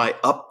MRI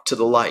up to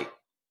the light.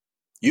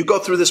 You go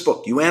through this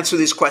book, you answer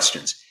these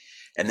questions,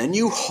 and then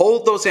you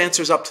hold those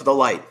answers up to the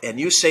light and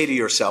you say to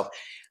yourself,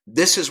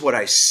 this is what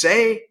I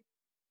say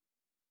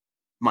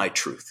my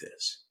truth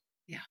is.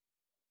 Yeah.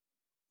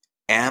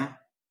 Am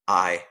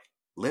I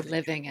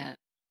living it?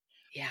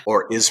 Yeah.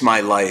 Or is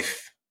my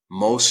life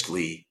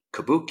mostly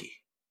kabuki?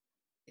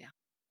 Yeah.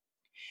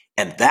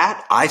 And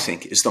that, I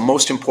think, is the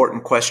most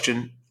important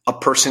question a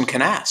person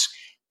can ask.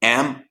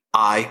 Am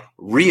I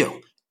real?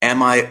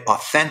 Am I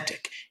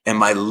authentic?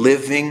 Am I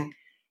living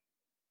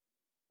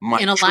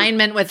in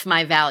alignment with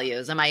my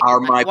values? Am I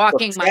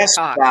walking my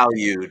talk?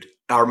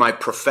 Are my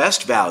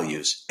professed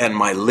values and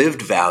my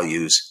lived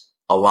values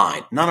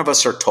aligned? None of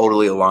us are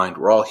totally aligned.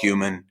 We're all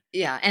human.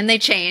 Yeah, and they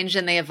change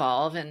and they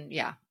evolve, and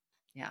yeah.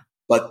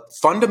 But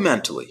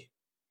fundamentally,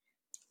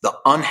 the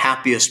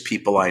unhappiest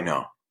people I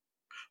know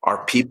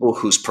are people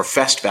whose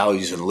professed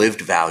values and lived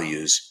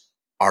values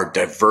are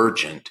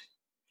divergent.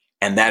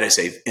 And that is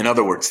in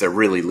other words, they're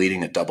really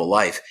leading a double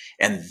life.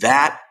 And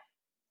that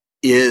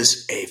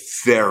is a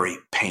very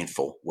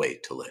painful way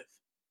to live.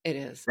 It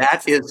is.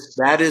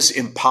 That is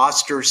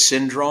imposter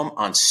syndrome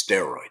on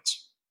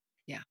steroids.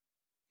 Yeah.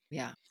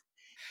 Yeah.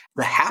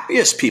 The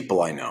happiest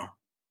people I know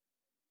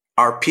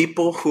are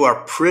people who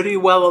are pretty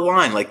well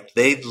aligned. Like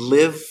they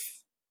live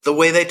the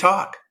way they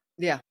talk.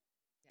 Yeah.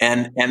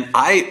 And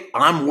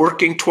I'm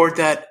working toward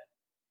that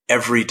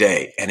every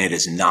day, and it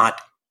is not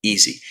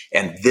easy.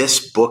 And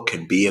this book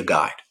can be a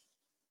guide.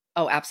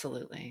 Oh,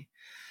 absolutely.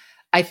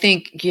 I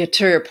think,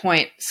 to your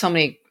point, so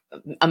many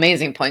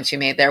amazing points you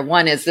made there.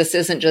 One is this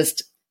isn't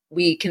just,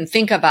 we can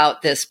think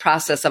about this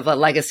process of a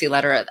legacy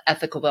letter of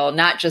ethical will,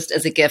 not just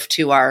as a gift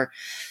to our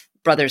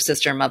brother,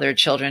 sister, mother,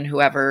 children,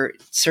 whoever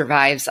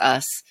survives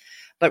us,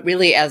 but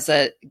really as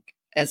an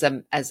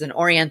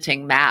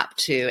orienting map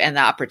to, and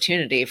the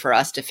opportunity for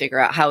us to figure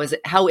out how is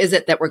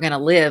it that we're going to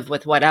live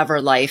with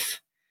whatever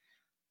life,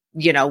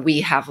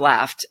 we have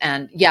left.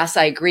 And yes,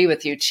 I agree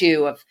with you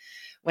too, of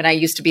when I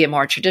used to be a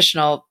more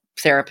traditional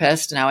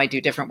therapist, now I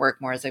do different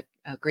work more as a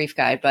grief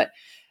guide, but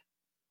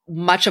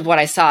much of what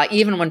I saw,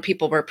 even when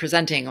people were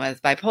presenting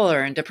with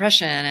bipolar and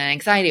depression and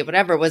anxiety,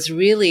 whatever, was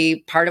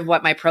really part of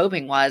what my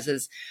probing was,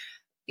 is,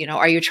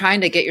 are you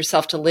trying to get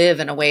yourself to live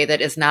in a way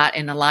that is not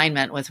in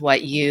alignment with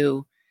what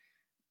you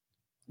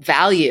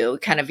value,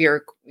 kind of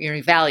your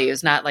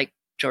values, not like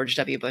George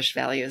W. Bush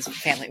values,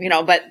 family,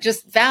 but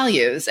just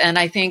values. And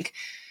I think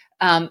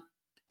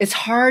it's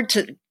hard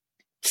to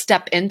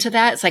step into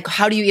that. It's like,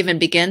 how do you even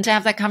begin to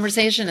have that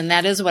conversation? And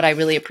that is what I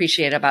really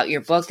appreciate about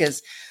your book,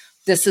 is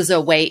this is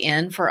a way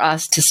in for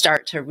us to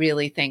start to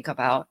really think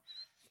about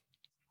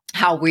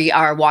how we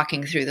are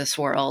walking through this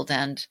world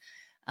and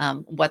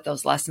what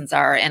those lessons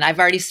are. And I've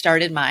already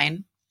started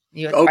mine.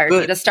 You inspired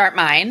me to start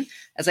mine.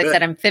 As I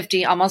said, I'm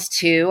 50, almost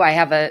 2. I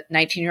have a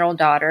 19-year-old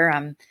daughter.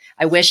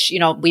 I wish,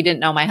 we didn't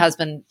know my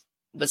husband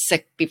was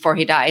sick before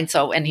he died.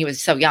 So, and he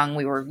was so young,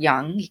 we were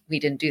young. We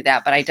didn't do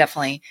that, but I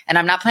definitely, and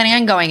I'm not planning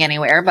on going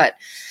anywhere, but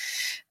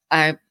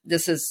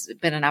this has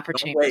been an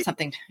opportunity for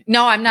something.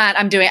 No, I'm not.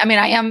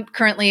 I am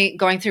currently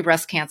going through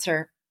breast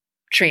cancer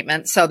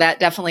treatment. So that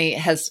definitely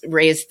has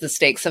raised the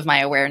stakes of my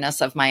awareness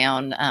of my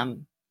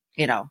own,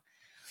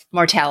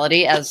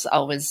 mortality, as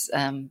always,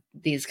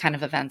 these kind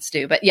of events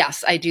do. But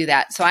yes, I do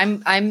that. So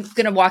I'm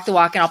going to walk the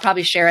walk, and I'll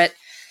probably share it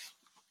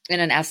in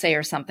an essay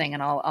or something,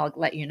 and I'll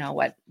let you know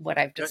what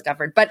I've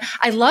discovered. But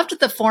I loved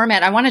the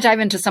format. I want to dive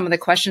into some of the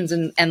questions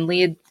and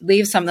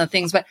leave some of the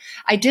things, but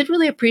I did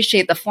really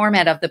appreciate the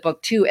format of the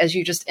book too. As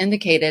you just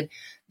indicated,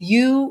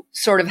 you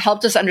sort of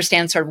helped us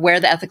understand sort of where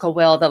the ethical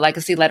will, the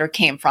legacy letter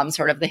came from,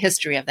 sort of the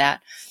history of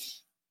that.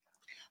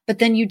 But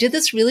then you did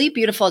this really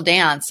beautiful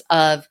dance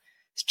of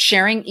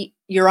sharing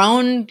your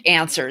own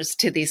answers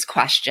to these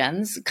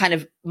questions, kind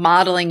of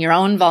modeling your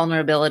own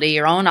vulnerability,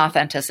 your own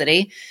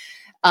authenticity,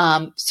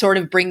 sort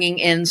of bringing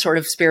in sort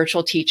of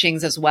spiritual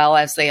teachings as well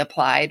as they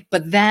applied.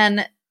 But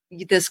then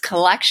this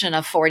collection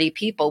of 40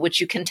 people,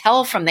 which you can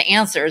tell from the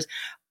answers,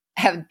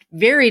 have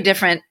very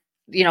different,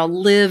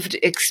 lived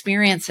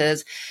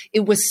experiences.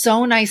 It was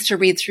so nice to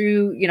read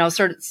through,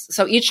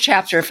 so each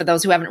chapter, for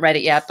those who haven't read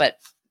it yet, but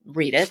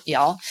read it,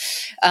 y'all.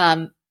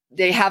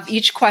 They have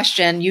each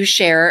question you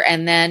share,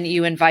 and then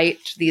you invite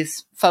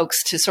these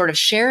folks to sort of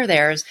share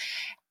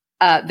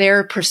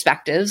their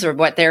perspectives or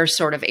what their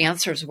sort of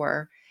answers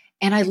were.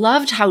 And I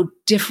loved how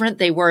different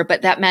they were,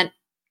 but that meant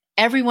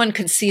everyone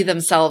could see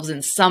themselves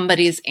in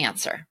somebody's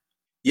answer.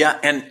 Yeah.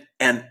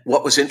 And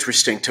what was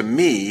interesting to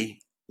me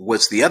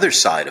was the other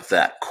side of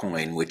that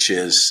coin, which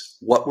is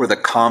what were the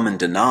common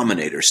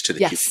denominators to the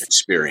human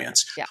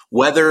experience? Yeah.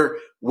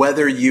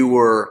 Whether you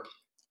were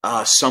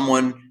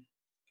someone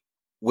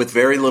with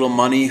very little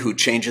money who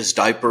changes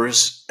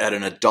diapers at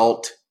an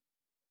adult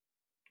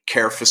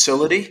care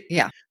facility,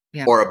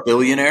 or a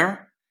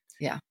billionaire,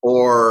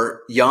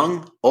 or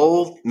young,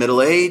 old,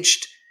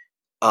 middle-aged,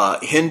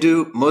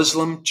 Hindu,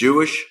 Muslim,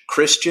 Jewish,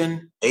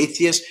 Christian,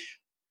 atheist.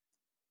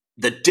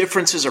 The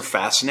differences are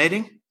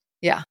fascinating.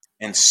 Yeah.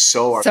 And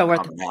so are the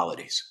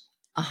commonalities.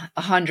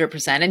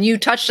 100%. And you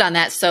touched on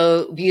that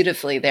so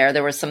beautifully there.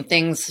 There were some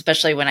things,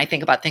 especially when I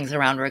think about things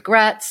around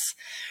regrets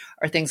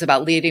or things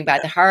about leading by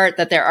the heart,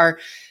 that there are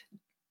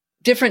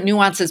different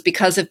nuances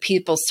because of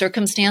people's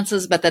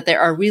circumstances, but that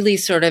there are really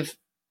sort of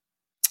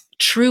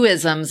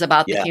truisms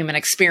about the human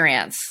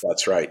experience.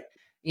 That's right.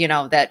 You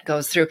know, that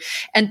goes through.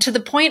 And to the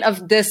point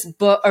of this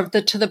book, or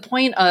to the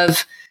point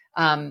of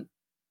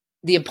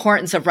the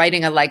importance of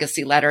writing a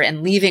legacy letter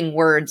and leaving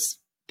words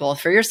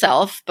both for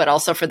yourself, but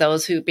also for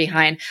those who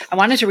behind. I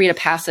wanted to read a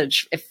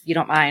passage, if you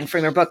don't mind,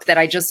 from your book that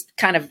I just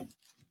kind of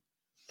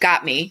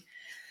got me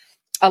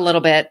a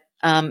little bit.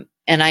 And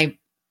I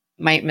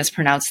might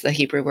mispronounce the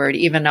Hebrew word,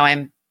 even though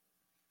I'm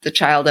the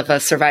child of a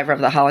survivor of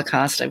the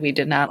Holocaust. I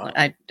did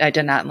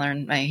not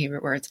learn my Hebrew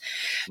words.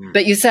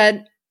 But you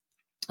said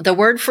the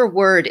word for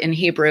word in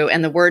Hebrew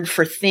and the word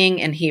for thing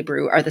in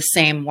Hebrew are the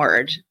same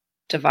word.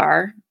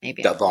 Davar,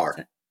 maybe.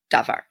 Davar.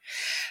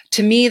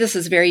 To me, this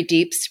is a very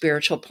deep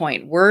spiritual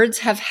point. Words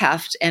have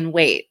heft and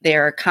weight. They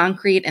are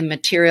concrete and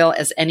material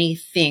as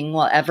anything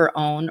will ever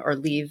own or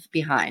leave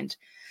behind.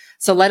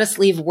 So let us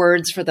leave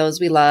words for those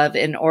we love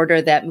in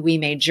order that we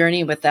may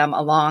journey with them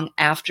along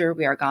after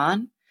we are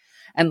gone.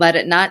 And let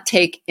it not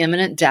take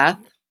imminent death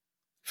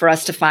for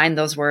us to find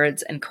those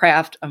words and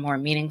craft a more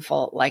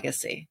meaningful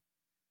legacy.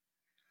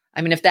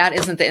 I mean, if that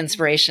isn't the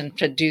inspiration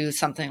to do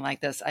something like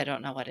this, I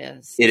don't know what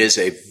is. It is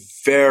a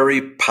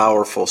very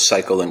powerful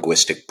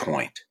psycholinguistic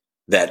point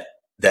that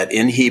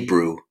in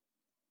Hebrew,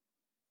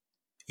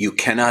 you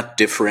cannot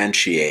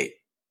differentiate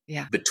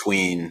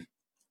between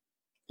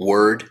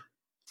word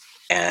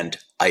and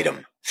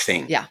item,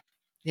 thing. Yeah.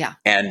 Yeah.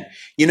 And,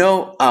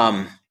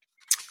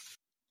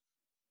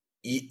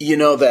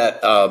 that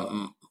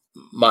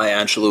Maya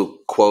Angelou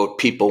quote,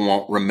 people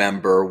won't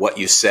remember what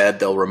you said.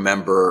 They'll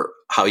remember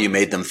how you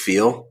made them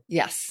feel.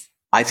 Yes.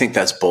 I think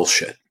that's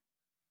bullshit.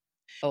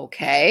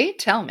 Okay.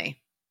 Tell me.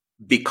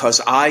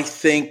 Because I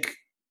think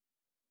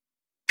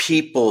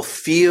people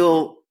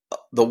feel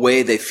the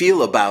way they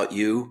feel about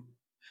you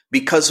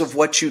because of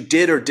what you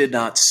did or did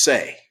not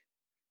say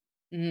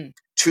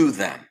to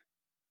them.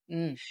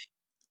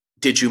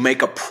 Did you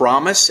make a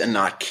promise and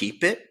not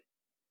keep it?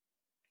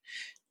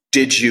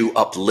 Did you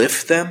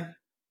uplift them?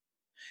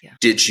 Yeah.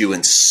 Did you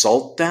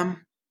insult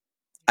them?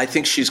 I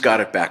think she's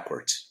got it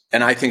backwards.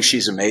 And I think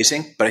she's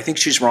amazing, but I think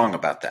she's wrong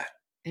about that.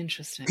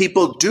 Interesting.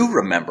 People do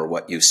remember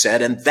what you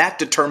said, and that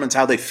determines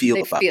how they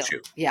feel about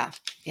you. Yeah.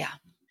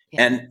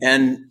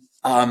 And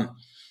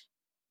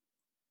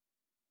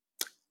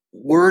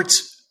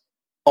words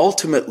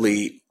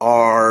ultimately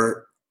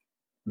are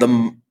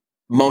the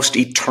most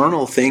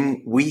eternal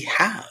thing we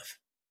have.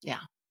 Yeah.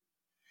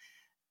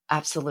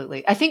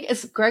 Absolutely. I think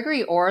it's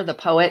Gregory Orr, the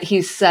poet,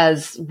 he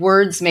says,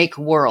 words make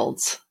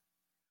worlds.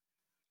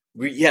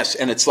 Yes,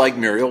 and it's like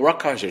Muriel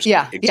Rukeyser's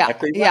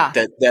exactly right.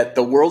 That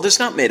the world is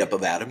not made up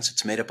of atoms;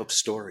 it's made up of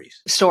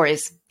stories.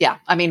 Stories, yeah.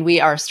 I mean,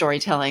 we are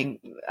storytelling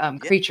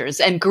creatures,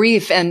 and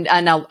grief and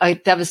a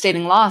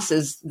devastating loss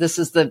this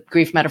is the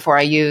grief metaphor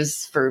I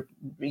use for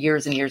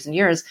years and years and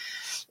years.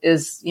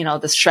 Is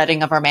the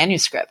shredding of our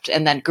manuscript,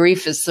 and then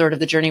grief is sort of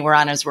the journey we're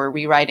on as we're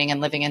rewriting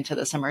and living into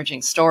this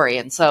emerging story.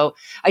 And so,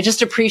 I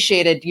just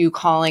appreciated you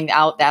calling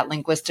out that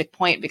linguistic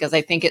point, because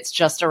I think it's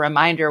just a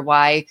reminder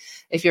why,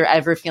 if you're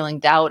ever feeling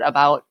doubt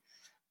about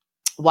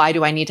why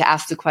do I need to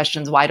ask the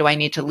questions, why do I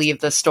need to leave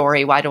the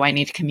story, why do I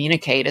need to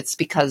communicate, it's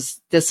because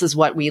this is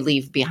what we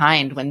leave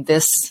behind when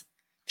this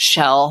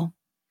shell,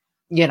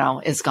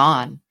 is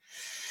gone.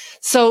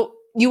 So.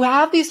 You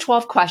have these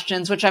 12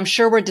 questions, which I'm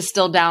sure were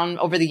distilled down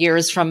over the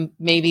years from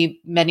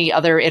maybe many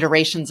other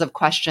iterations of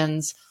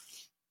questions.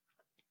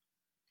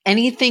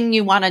 Anything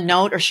you want to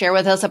note or share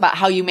with us about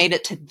how you made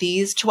it to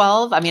these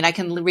 12? I mean, I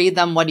can read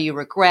them. What do you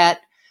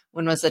regret?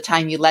 When was the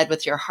time you led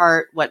with your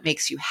heart? What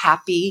makes you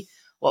happy?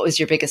 What was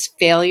your biggest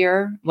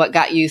failure? What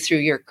got you through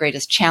your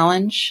greatest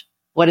challenge?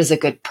 What is a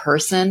good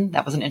person?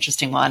 That was an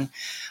interesting one.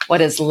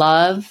 What is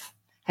love?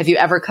 Have you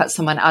ever cut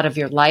someone out of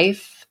your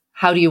life?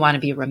 How do you want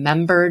to be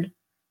remembered?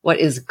 What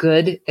is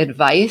good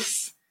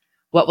advice?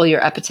 What will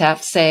your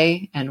epitaph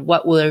say? And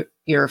what will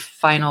your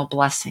final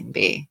blessing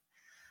be?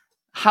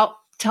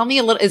 Tell me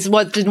a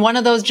little, did one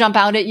of those jump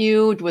out at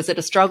you? Was it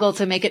a struggle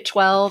to make it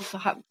 12?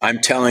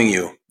 I'm telling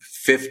you,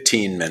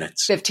 15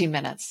 minutes. 15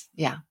 minutes.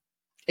 Yeah.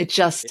 It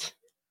just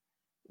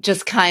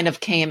kind of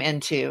fell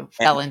into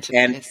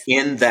and place.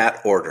 In that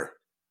order.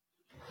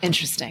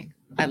 Interesting.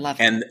 I love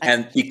it.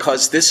 And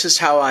because this is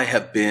how I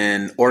have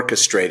been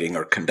orchestrating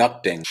or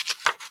conducting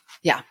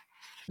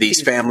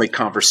these family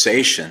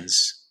conversations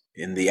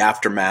in the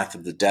aftermath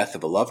of the death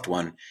of a loved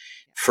one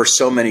for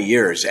so many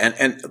years.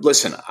 And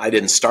listen, I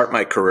didn't start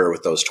my career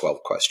with those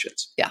 12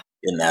 questions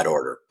in that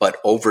order. But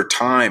over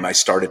time, I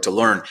started to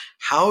learn,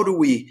 how do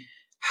we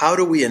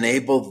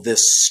enable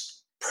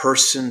this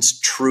person's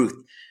truth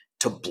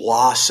to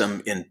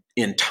blossom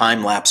in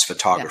time-lapse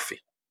photography?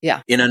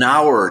 Yeah. In an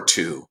hour or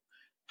two,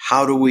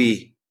 how do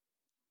we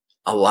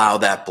allow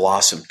that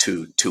blossom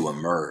to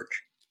emerge,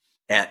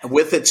 and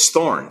with its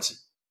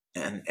thorns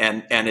and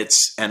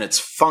its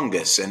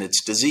fungus and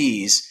its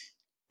disease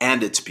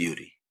and its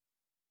beauty?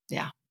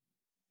 Yeah,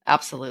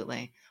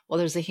 absolutely. Well,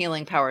 there's a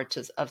healing power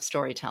of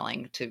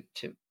storytelling to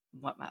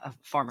what a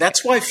former.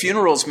 That's why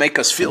funerals make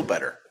us feel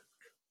better.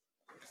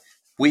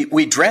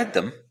 We dread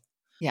them.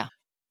 Yeah.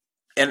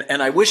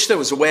 And I wish there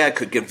was a way I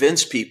could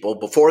convince people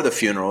before the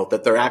funeral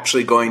that they're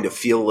actually going to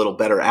feel a little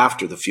better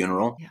after the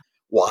funeral. Yeah.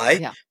 Why?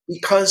 Yeah.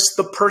 Because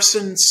the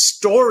person's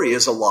story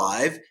is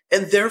alive,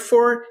 and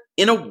therefore,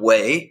 in a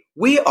way,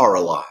 we are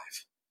alive.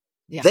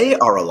 Yeah. They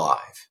are alive.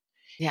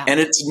 Yeah. And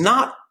it's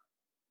not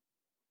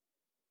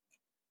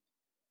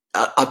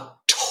a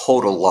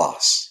total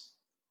loss.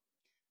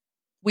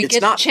 We It's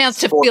get a not chance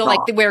to foregone. feel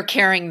like we're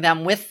carrying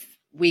them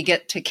we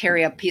get to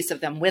carry a piece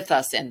of them with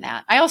us in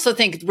that. I also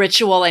think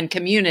ritual and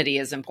community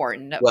is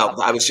important. Well,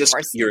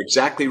 you're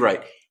exactly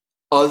right.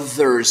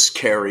 Others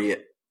carry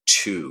it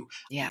too.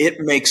 Yeah. It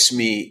makes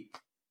me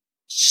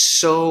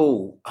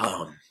so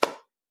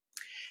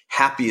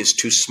happy is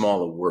too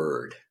small a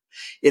word.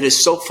 It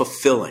is so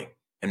fulfilling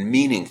and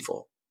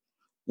meaningful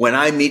when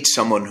I meet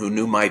someone who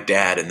knew my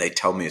dad and they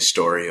tell me a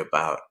story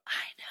about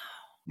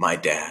my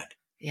dad.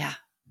 Yeah.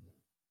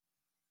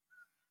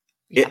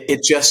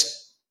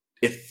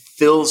 It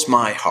fills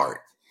my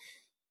heart.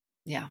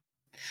 Yeah.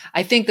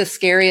 I think the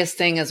scariest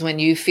thing is when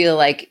you feel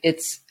like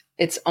it's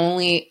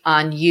only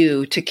on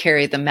you to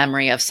carry the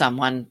memory of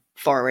someone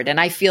forward. And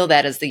I feel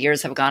that as the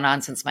years have gone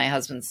on since my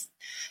husband's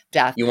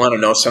death. You want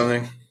to know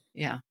something?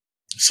 Yeah.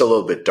 It's a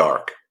little bit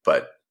dark,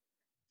 but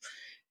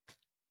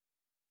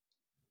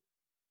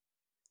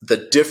the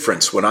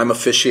difference when I'm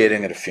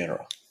officiating at a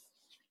funeral,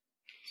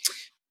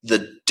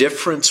 the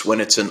difference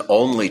when it's an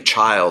only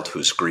child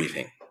who's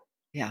grieving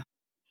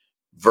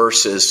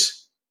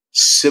versus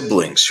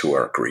siblings who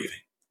are grieving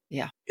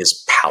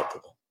is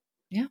palpable.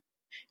 Yeah.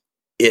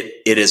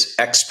 It is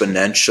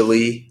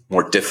exponentially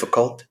more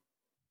difficult,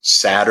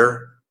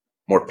 sadder,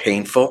 more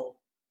painful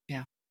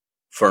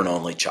for an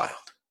only child.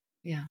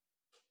 Yeah.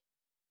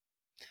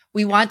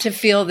 We want to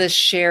feel this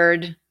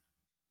shared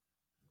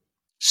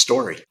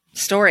story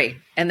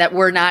and that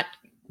we're not,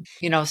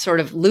 sort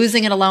of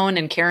losing it alone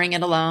and carrying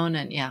it alone.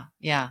 And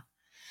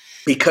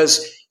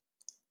because,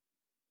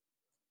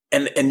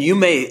 and you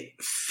may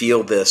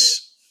feel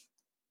this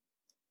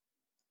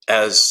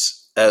as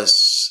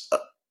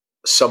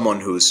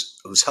someone whose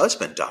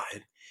husband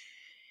died,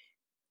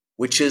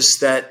 which is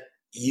that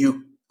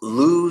you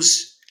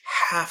lose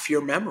half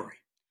your memory.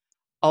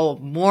 Oh,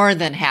 more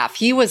than half.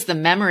 He was the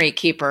memory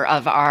keeper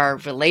of our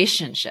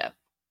relationship.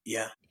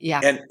 Yeah. Yeah.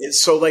 And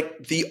so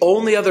like the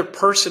only other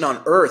person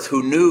on earth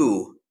who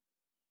knew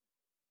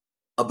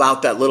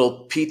about that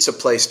little pizza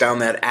place down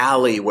that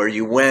alley where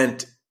you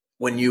went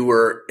when you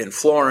were in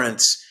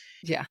Florence.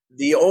 Yeah.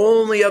 The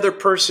only other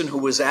person who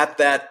was at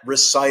that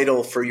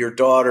recital for your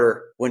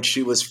daughter when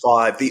she was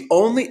 5, the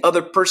only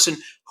other person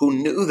who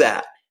knew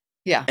that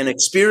and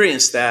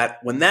experienced that,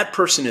 when that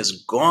person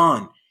is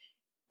gone,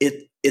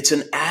 it's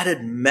an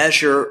added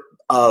measure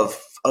of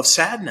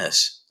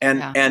sadness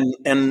and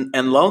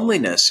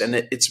loneliness. And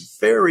it's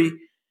very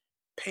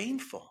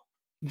painful.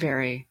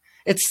 Very.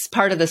 It's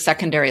part of the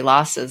secondary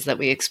losses that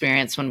we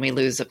experience when we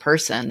lose a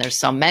person. There's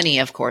so many,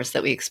 of course,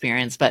 that we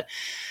experience, but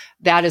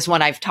that is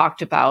one I've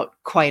talked about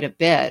quite a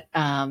bit.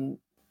 And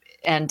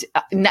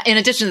in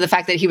addition to the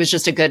fact that he was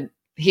just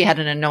he had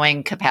an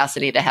annoying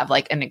capacity to have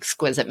like an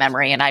exquisite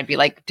memory. And I'd be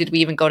like, did we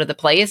even go to the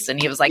place?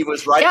 And he was like, he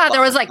was right. Yeah,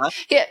 there was like,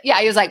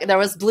 he was like, there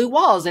was blue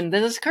walls and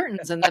there's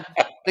curtains and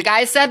the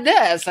guy said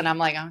this. And I'm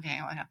like, okay.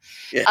 Well,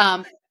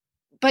 yeah.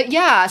 But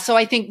yeah, so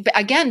I think,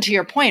 again, to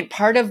your point,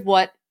 part of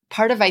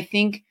I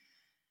think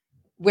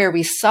where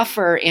we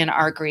suffer in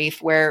our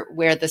grief, where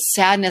the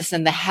sadness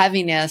and the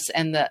heaviness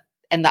and the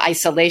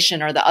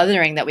isolation or the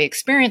othering that we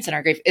experience in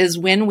our grief is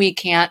when we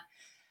can't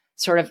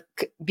sort of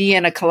be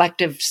in a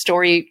collective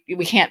story.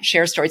 We can't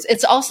share stories.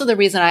 It's also the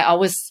reason I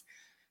always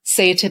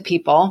say to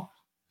people,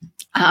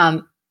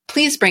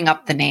 please bring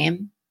up the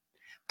name.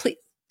 Please,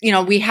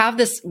 we have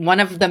this,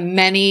 one of the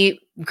many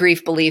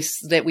grief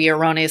beliefs that we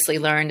erroneously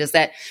learned is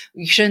that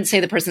you shouldn't say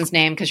the person's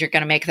name because you're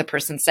going to make the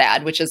person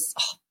sad, which is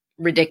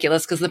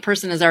ridiculous because the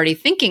person is already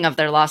thinking of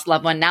their lost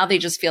loved one. Now they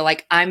just feel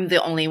like I'm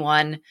the only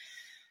one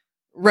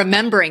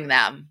remembering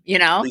them,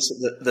 Lisa,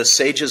 the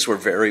sages were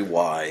very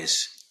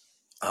wise.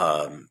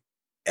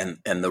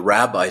 And the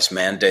rabbis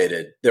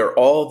mandated, there are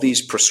all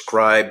these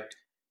prescribed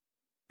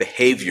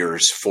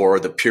behaviors for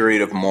the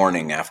period of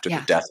mourning after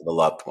the death of a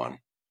loved one.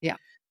 Yeah.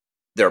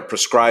 there are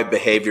prescribed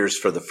behaviors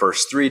for the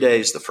first 3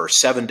 days, the first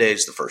 7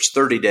 days, the first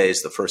 30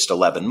 days, the first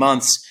 11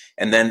 months,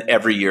 and then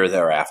every year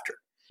thereafter.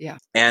 Yeah.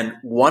 And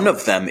one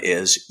of them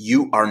is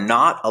you are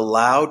not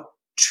allowed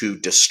to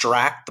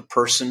distract the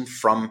person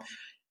from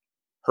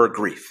her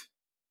grief.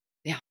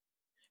 Yeah.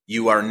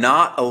 You are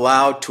not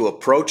allowed to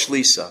approach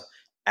Lisa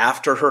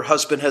after her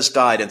husband has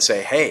died and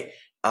say, hey,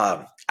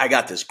 I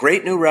got this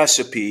great new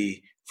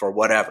recipe for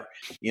whatever,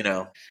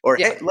 or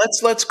hey,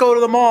 let's go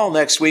to the mall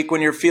next week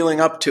when you're feeling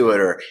up to it,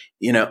 or,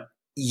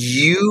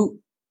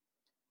 you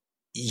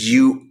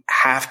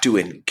have to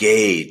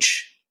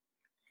engage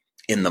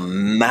in the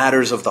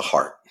matters of the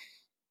heart.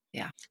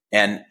 Yeah.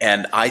 And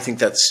I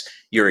think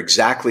you're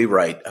exactly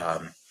right.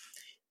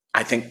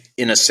 I think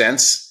in a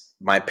sense,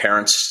 my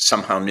parents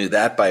somehow knew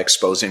that by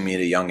exposing me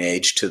at a young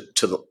age to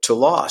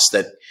loss,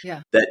 that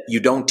you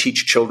don't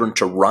teach children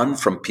to run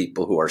from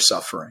people who are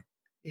suffering.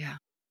 Yeah.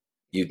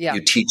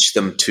 You teach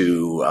them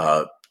to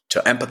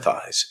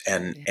empathize.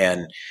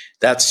 And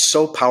that's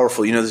so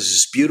powerful. There's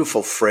this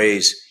beautiful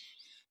phrase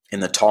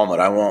in the Talmud.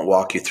 I won't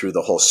walk you through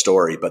the whole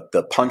story, but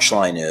the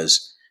punchline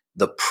is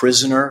the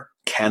prisoner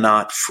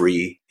cannot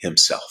free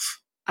himself.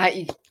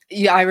 I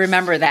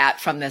remember that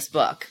from this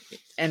book.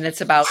 And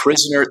it's about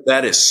prisoner.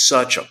 That is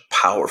such a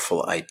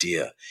powerful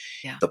idea.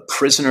 Yeah. The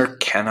prisoner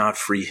cannot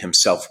free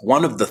himself.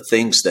 One of the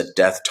things that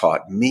death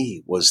taught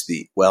me was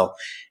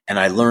and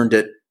I learned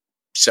it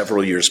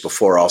several years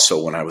before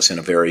also when I was in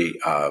a very,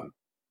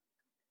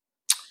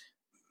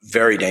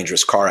 very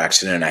dangerous car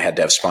accident and I had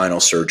to have spinal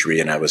surgery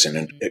and I was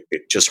in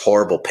just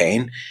horrible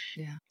pain.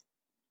 Yeah.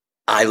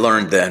 I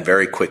learned then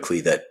very quickly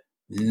that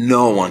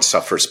no one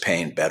suffers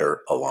pain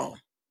better alone.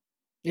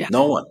 Yeah.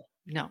 No one.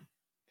 No.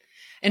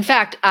 In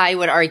fact, I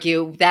would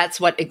argue that's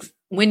what,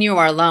 when you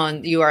are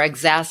alone, you are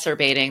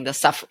exacerbating the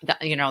suffering,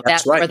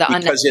 that's right, where the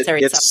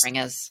unnecessary suffering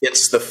is.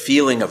 It's the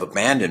feeling of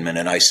abandonment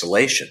and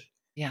isolation.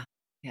 Yeah.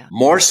 Yeah.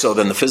 More so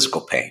than the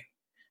physical pain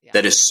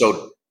that is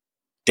so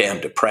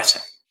damn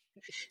depressing.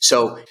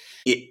 So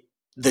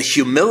the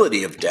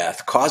humility of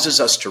death causes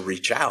us to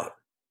reach out.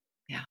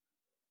 Yeah.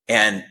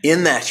 And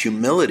in that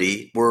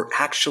humility,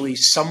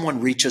 someone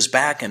reaches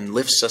back and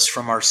lifts us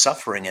from our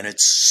suffering. And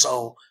it's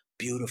so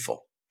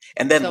beautiful.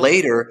 And then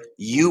later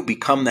you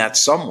become that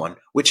someone,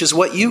 which is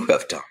what you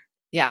have done.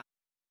 Yeah.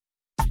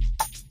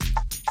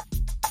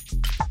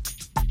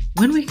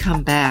 When we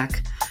come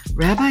back,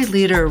 Rabbi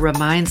Leader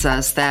reminds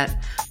us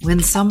that when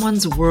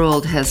someone's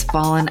world has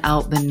fallen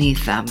out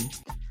beneath them,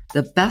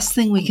 the best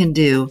thing we can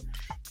do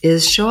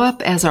is show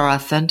up as our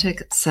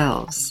authentic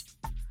selves.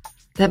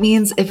 That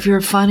means if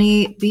you're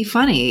funny, be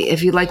funny.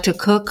 If you like to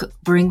cook,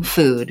 bring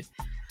food.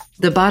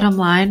 The bottom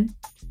line,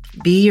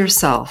 be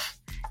yourself.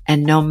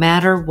 And no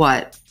matter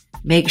what,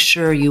 make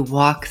sure you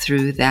walk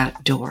through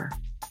that door.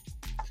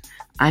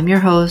 I'm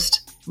your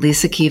host,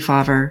 Lisa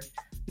Kefauver.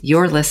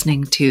 You're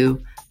listening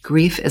to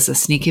Grief is a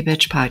Sneaky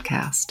Bitch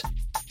podcast.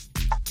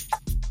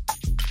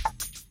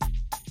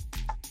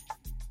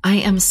 I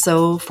am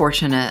so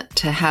fortunate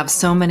to have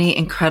so many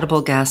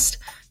incredible guests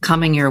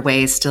coming your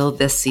way still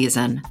this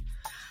season.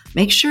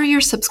 Make sure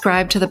you're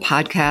subscribed to the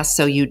podcast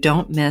so you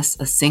don't miss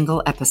a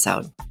single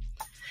episode.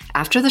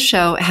 After the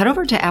show, head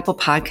over to Apple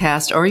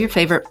Podcast or your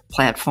favorite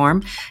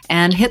platform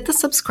and hit the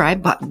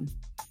subscribe button.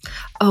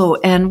 Oh,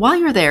 and while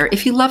you're there,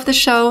 if you love the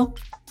show,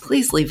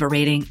 please leave a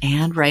rating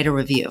and write a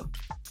review.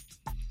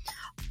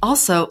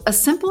 Also, a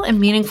simple and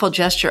meaningful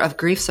gesture of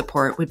grief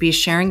support would be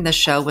sharing the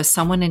show with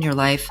someone in your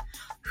life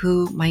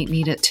who might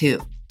need it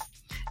too.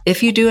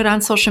 If you do it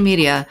on social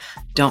media,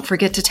 don't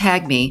forget to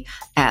tag me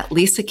at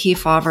Lisa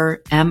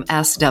Kefauver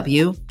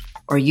MSW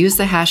or use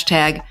the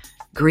hashtag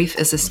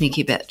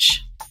 #GriefIsASneakyBitch.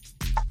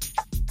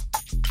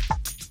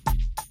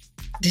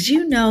 Did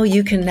you know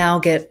you can now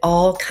get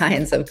all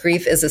kinds of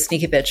Grief is a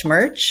Sneaky Bitch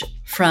merch,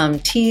 from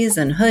tees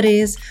and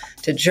hoodies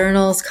to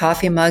journals,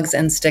 coffee mugs,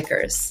 and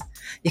stickers?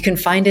 You can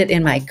find it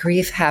in my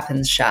Grief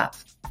Happens shop.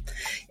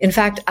 In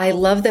fact, I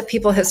love that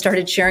people have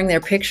started sharing their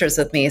pictures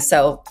with me.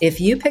 So if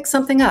you pick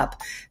something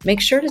up,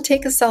 make sure to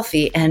take a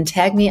selfie and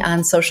tag me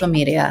on social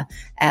media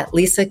at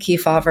Lisa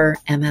Kefauver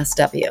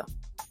MSW.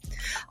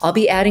 I'll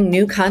be adding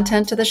new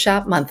content to the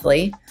shop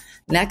monthly.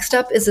 Next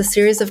up is a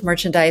series of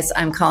merchandise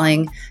I'm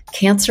calling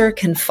Cancer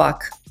Can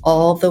Fuck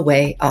All the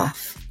Way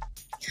Off.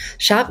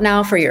 Shop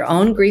now for your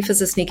own Grief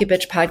is a Sneaky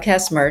Bitch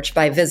podcast merch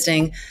by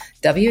visiting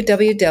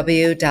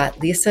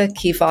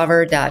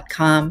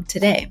www.lisakefauver.com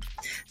today.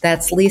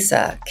 That's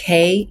Lisa,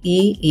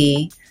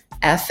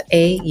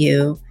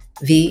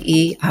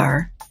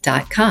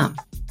 KEEFAUVER.com.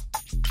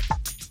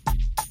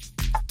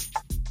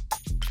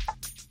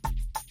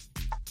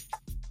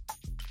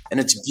 And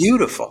it's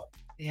beautiful.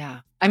 Yeah.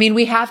 I mean,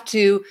 we have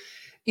to,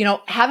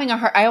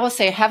 I always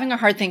say having a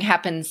hard thing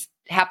happen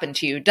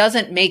to you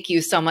doesn't make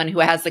you someone who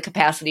has the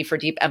capacity for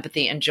deep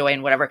empathy and joy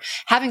and whatever.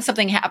 Having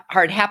something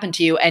hard happen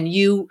to you and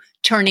you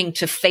turning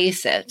to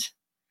face it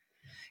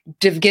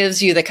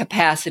gives you the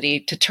capacity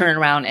to turn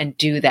around and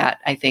do that,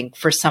 I think,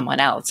 for someone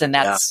else. And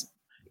that's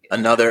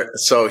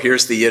so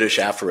here's the Yiddish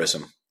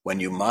aphorism: when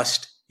you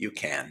must, you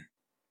can.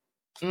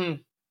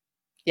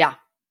 Yeah.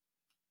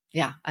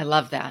 Yeah, I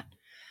love that.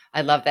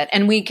 I love that.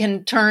 And we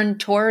can turn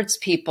towards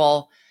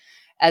people,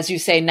 as you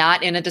say,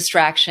 not in a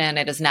distraction.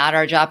 It is not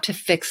our job to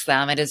fix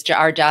them. It is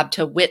our job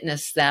to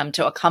witness them,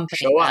 to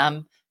accompany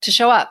them, to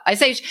show up. I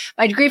say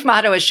my grief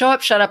motto is show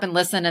up, shut up, and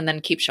listen, and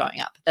then keep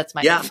showing up. That's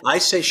my Yeah, I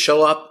say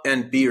show up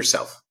and be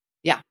yourself.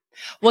 Yeah.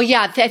 Well,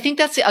 yeah, I think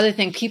that's the other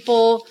thing.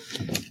 People,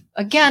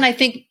 again, I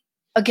think,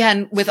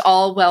 with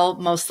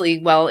mostly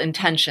well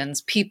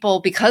intentions,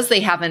 people, because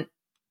they haven't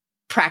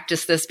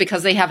practice this,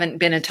 because they haven't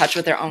been in touch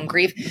with their own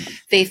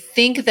grief, they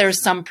think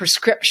there's some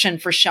prescription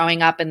for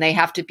showing up, and they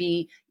have to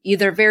be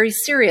either very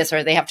serious,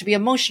 or they have to be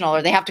emotional,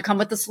 or they have to come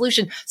with a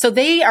solution. So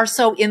they are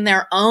so in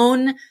their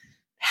own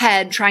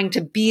head trying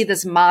to be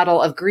this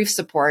model of grief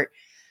support,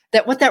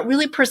 that what that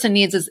really person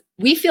needs is,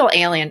 we feel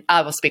alien.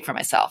 I will speak for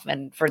myself,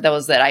 and for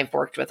those that I've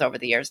worked with over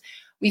the years,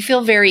 we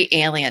feel very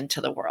alien to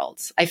the world.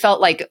 I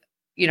felt like,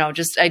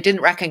 I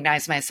didn't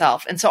recognize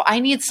myself. And so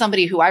I need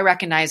somebody who I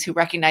recognize, who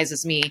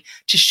recognizes me,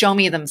 to show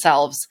me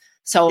themselves.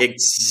 So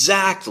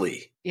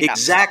exactly,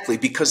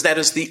 because that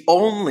is the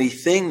only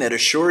thing that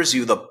assures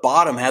you the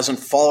bottom hasn't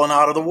fallen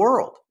out of the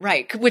world.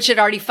 Right. Which it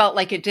already felt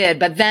like it did.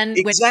 But then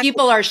when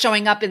people are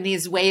showing up in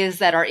these ways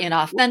that are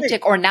inauthentic,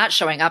 or not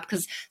showing up,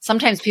 because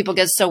sometimes people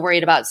get so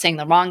worried about saying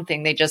the wrong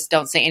thing, they just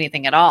don't say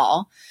anything at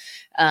all,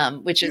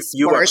 which is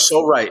You are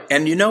so right.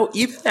 And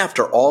even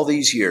after all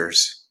these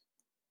years,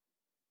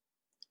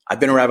 I've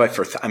been a rabbi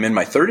I'm in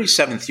my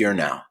 37th year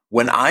now.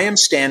 When I am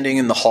standing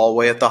in the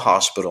hallway at the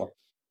hospital,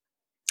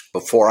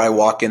 before I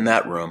walk in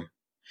that room,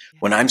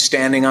 when I'm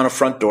standing on a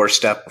front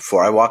doorstep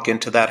before I walk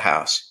into that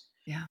house,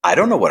 I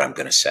don't know what I'm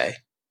going to say.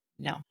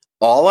 No.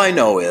 All I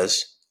know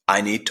is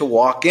I need to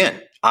walk in.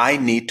 I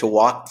need to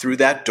walk through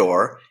that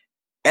door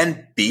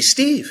and be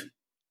Steve.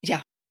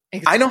 Yeah.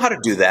 Exactly. I know how to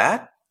do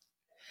that.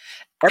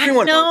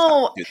 Everyone knows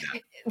how to do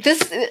that.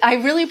 I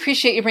really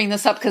appreciate you bringing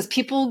this up, because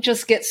people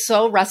just get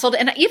so wrestled.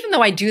 And even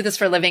though I do this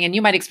for a living, and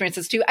you might experience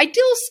this too, I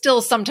do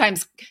still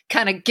sometimes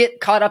kind of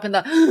get caught up in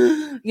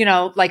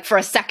the, like for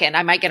a second,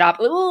 I might get up,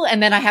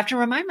 and then I have to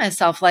remind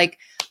myself, like,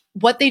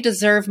 what they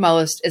deserve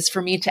most is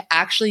for me to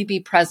actually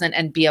be present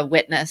and be a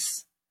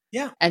witness.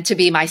 Yeah. And to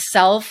be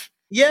myself.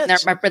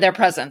 Yes. For their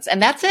presence.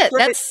 And that's it.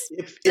 Right. That's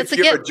if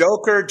you're a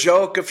joker,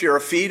 joke. If you're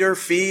a feeder,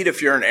 feed.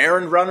 If you're an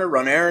errand runner,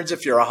 run errands.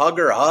 If you're a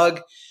hugger,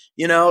 hug.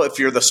 If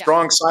you're the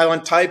strong,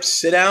 silent type,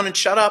 sit down and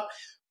shut up.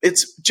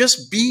 It's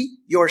just be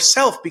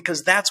yourself,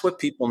 because that's what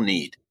people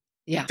need.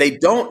 Yeah. They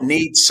don't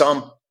need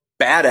some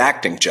bad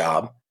acting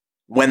job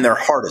when their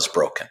heart is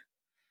broken.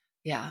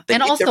 Yeah. They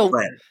need their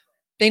friend.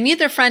 They need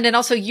their friend. And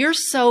also, you're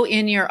so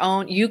in your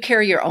own, you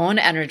carry your own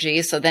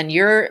energy. So then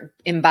your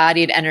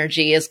embodied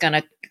energy is going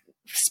to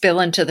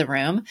spill into the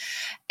room.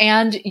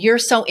 And you're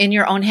so in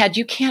your own head,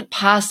 you can't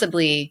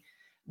possibly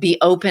be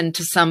open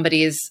to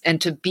somebody's, and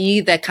to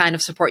be the kind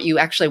of support you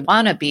actually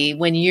want to be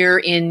when you're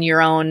in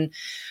your own,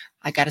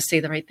 I got to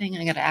say the right thing.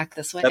 I got to act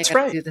this way. That's I got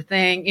to right. do the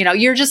thing.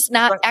 You're just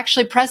not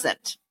actually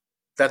present.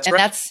 That's and right.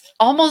 That's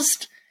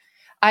almost,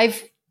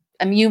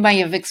 you might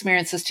have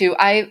experienced this too.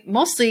 I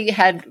mostly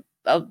had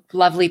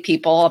lovely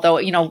people, although,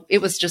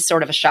 it was just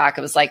sort of a shock.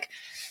 It was like,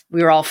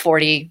 we were all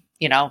 40,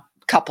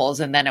 couples.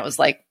 And then it was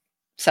like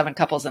 7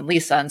 couples and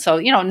Lisa. And so,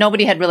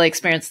 nobody had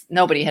experienced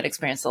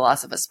the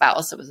loss of a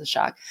spouse. It was a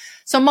shock.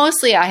 So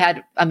mostly I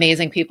had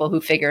amazing people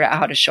who figured out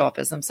how to show up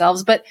as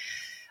themselves. But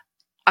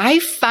I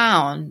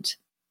found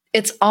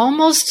it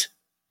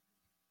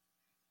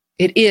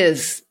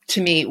is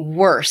to me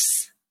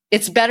worse.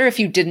 It's better if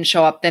you didn't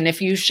show up than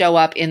if you show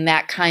up in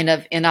that kind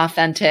of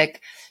inauthentic,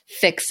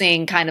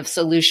 fixing kind of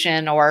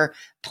solution, or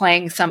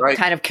playing some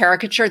kind of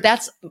caricature.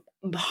 That's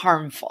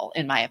harmful,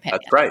 in my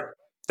opinion.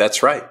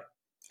 That's right.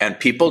 And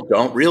people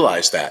don't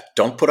realize that.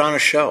 Don't put on a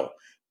show.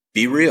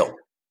 Be real.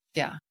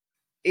 Yeah.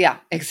 Yeah,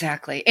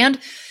 exactly. And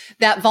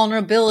that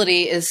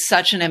vulnerability is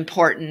such an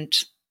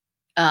important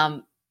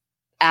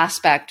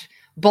aspect,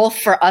 both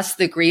for us,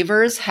 the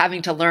grievers,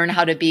 having to learn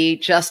how to be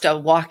just a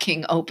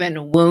walking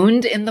open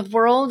wound in the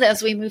world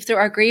as we move through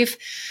our grief.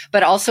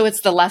 But also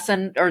it's the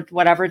lesson, or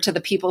whatever, to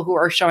the people who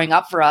are showing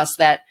up for us,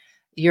 that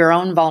your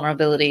own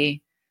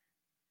vulnerability,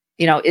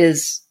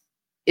 is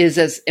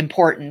as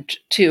important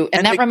too.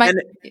 And that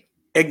reminds me.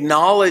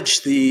 Acknowledge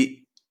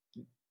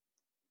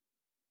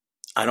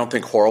I don't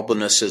think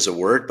horribleness is a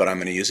word, but I'm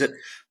going to use it.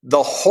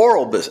 The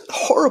horribleness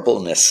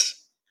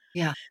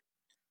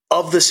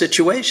of the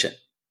situation.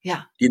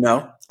 Yeah.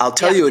 I'll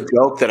tell you a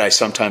joke that I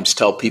sometimes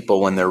tell people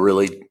when they're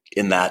really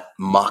in that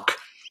muck,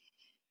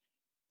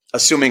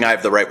 assuming I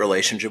have the right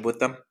relationship with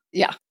them.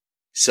 Yeah.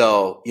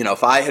 So,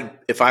 if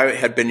I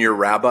had been your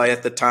rabbi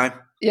at the time,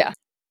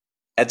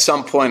 at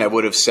some point I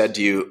would have said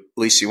to you,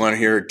 Lisa, you want to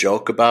hear a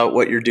joke about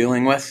what you're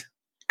dealing with?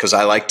 Because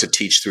I like to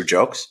teach through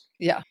jokes.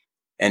 Yeah.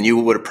 And you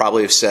would have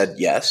probably have said,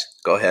 yes,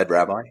 go ahead,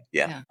 Rabbi.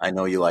 Yeah, I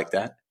know you like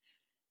that.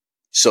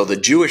 So the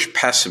Jewish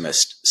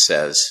pessimist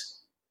says,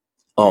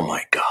 oh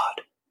my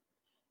God,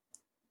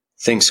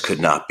 things could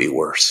not be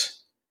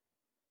worse.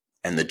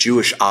 And the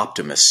Jewish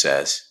optimist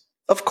says,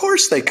 of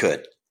course they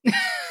could.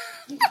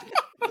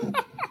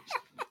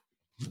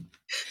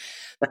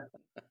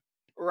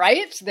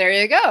 Right? There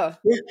you go.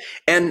 Yeah.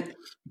 And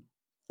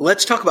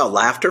let's talk about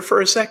laughter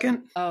for a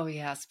second. Oh,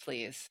 yes,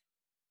 please.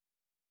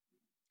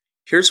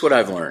 Here's what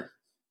I've learned.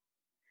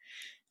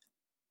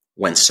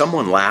 When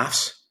someone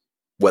laughs,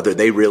 whether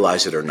they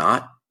realize it or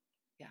not,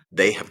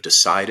 they have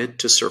decided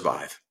to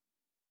survive.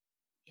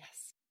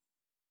 Yes.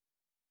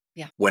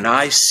 Yeah. When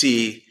I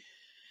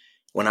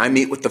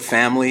meet with the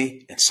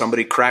family and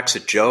somebody cracks a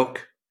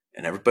joke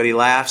and everybody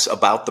laughs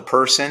about the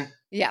person,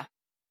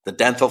 the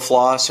dental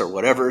floss or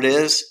whatever it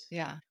is,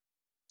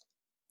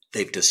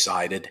 they've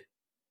decided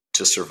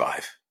to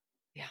survive.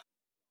 Yeah.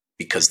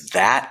 Because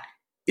that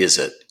is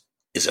a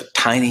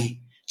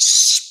tiny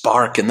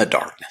spark in the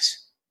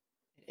darkness.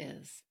 It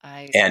is.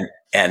 And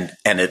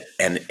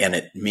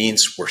it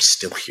means we're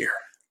still here.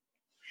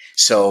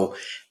 So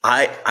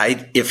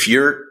if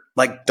you're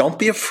like, don't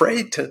be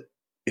afraid to,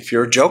 if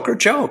you're a joker,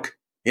 joke,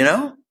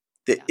 and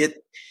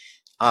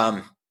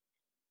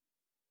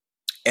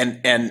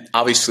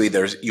obviously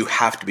you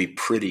have to be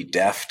pretty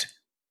deft.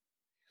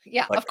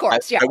 Yeah, like, of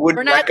course. I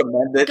wouldn't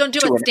recommend it. Don't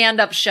do a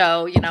stand-up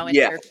show,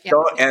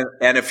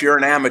 And if you're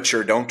an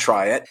amateur, don't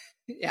try it.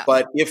 Yeah.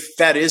 But if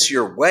that is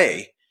your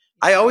way,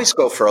 I always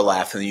go for a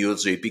laugh in the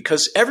eulogy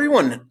because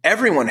everyone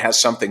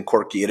has something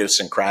quirky,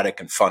 idiosyncratic,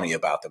 and funny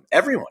about them.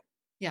 Everyone.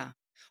 Yeah.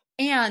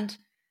 And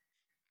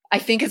I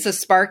think it's a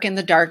spark in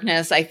the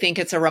darkness. I think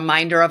it's a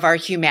reminder of our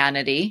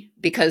humanity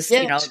because,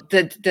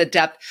 the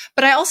depth.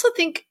 But I also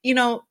think,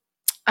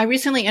 I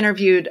recently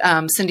interviewed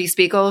Cindy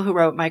Spiegel, who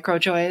wrote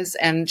Microjoys,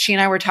 and she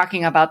and I were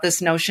talking about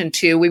this notion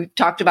too. We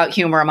talked about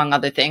humor, among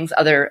other things,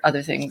 other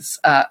things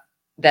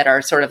that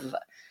are sort of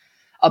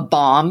a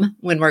balm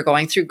when we're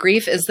going through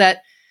grief, is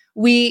that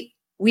we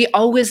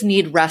always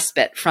need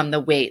respite from the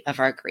weight of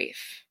our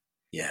grief.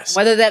 Yes.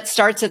 Whether that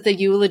starts at the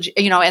eulogy,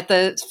 at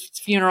the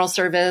funeral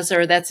service,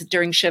 or that's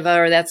during Shiva,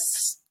 or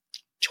that's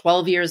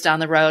 12 years down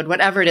the road,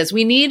 whatever it is,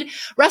 we need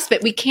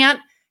respite. We can't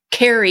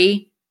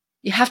carry.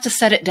 You have to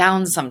set it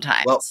down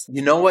sometimes. Well,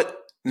 you know what?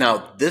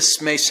 Now,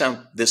 this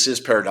is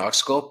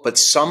paradoxical, but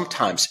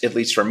sometimes, at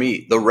least for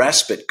me, the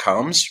respite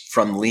comes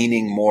from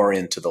leaning more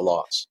into the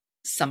loss.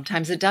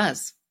 Sometimes it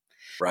does.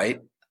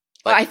 Right?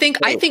 Well, I think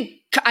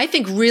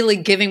really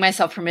giving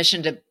myself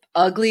permission to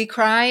ugly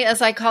cry,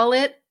 as I call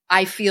it,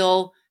 I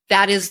feel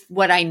that is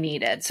what I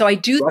needed. So I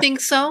do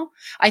think so.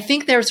 I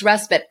think there's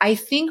respite. I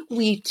think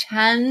we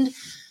tend,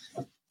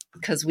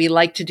 because we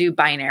like to do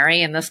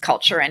binary in this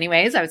culture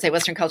anyways, I would say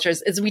Western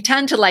cultures, is we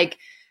tend to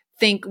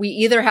think we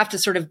either have to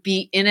sort of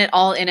be in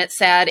it,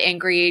 sad,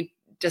 angry,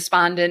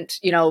 despondent,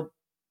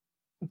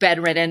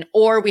 bedridden,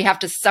 or we have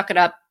to suck it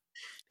up,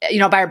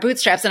 by our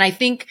bootstraps. And I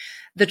think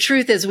the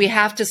truth is we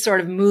have to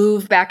sort of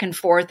move back and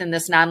forth in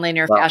this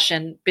nonlinear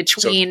fashion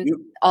between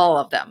all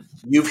of them.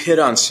 You've hit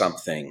on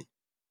something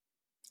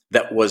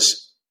that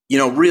was,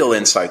 real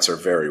insights are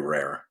very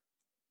rare.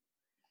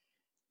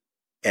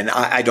 And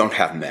I don't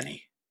have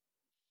many.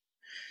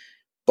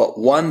 But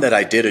one that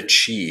I did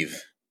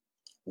achieve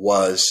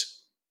was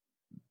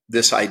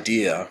this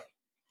idea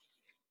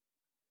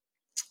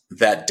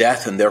that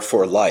death and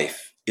therefore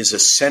life is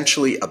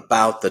essentially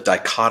about the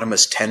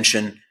dichotomous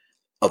tension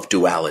of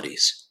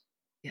dualities.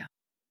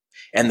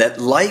 And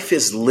that life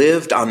is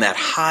lived on that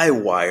high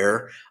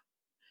wire,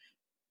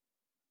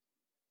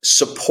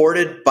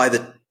 supported by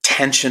the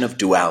tension of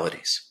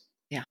dualities.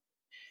 Yeah.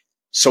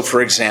 So,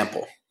 for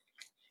example,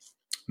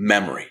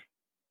 memory.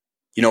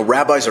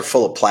 Rabbis are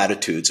full of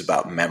platitudes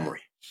about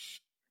memory.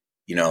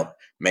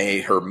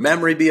 May her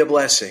memory be a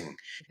blessing.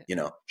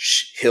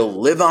 He'll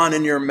live on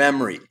in your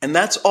memory. And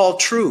that's all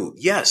true.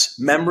 Yes,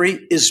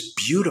 memory is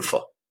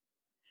beautiful.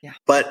 Yeah.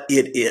 But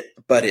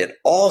it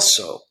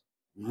also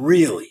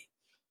really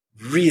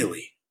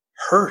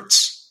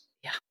hurts.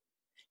 Yeah.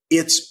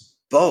 It's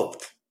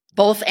both.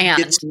 Both and.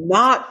 It's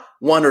not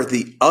one or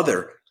the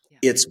other. Yeah.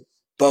 It's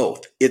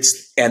both.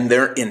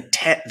 They're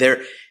intent.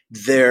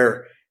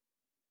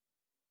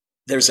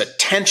 There's a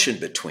tension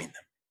between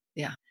them.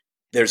 Yeah.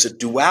 There's a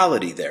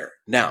duality there.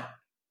 Now,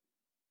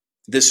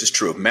 this is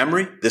true of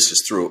memory. This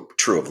is true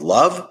of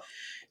love.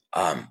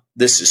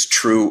 This is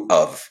true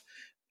of,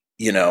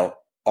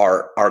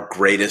 our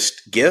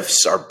greatest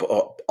gifts are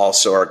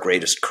also our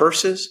greatest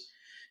curses.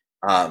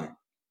 I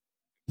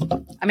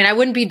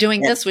wouldn't be doing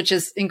this, which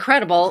is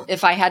incredible,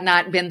 if I had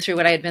not been through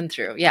what I had been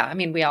through. Yeah.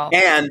 We all.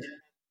 And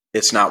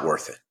it's not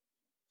worth it.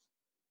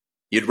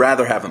 You'd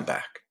rather have him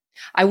back.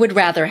 I would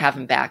rather have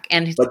him back.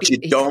 But you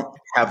don't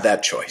have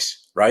that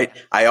choice, right?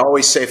 I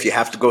always say, if you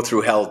have to go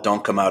through hell,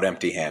 don't come out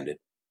empty-handed.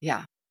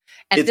 Yeah.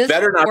 And it's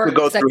better not to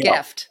go through hell.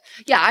 Gift.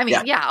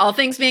 Yeah. All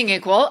things being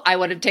equal, I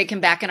would have taken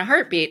him back in a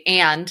heartbeat.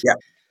 And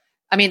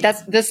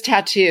that's this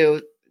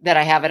tattoo that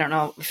I have. I don't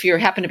know if you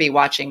happen to be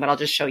watching, but I'll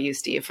just show you,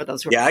 Steve, for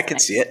those who are listening. I can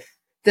see it.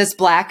 This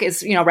black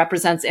is,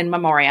 represents in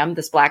memoriam,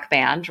 this black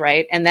band,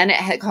 right? And then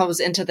it goes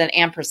into the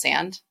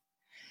ampersand.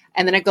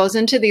 And then it goes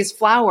into these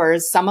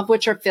flowers, some of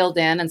which are filled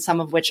in and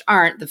some of which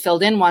aren't. The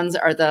filled in ones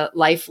are the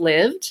life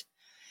lived.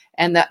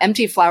 And the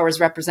empty flowers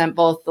represent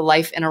both the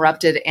life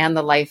interrupted and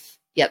the life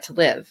yet to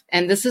live.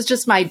 And this is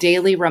just my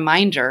daily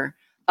reminder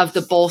of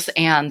the both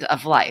and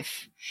of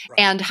life. Right.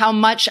 and how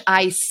much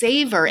I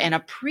savor and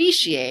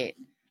appreciate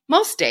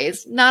most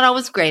days, not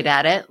always great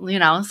at it.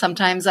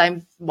 Sometimes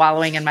I'm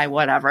wallowing in my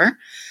whatever,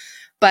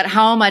 but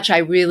how much I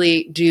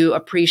really do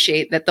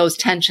appreciate that those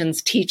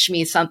tensions teach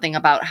me something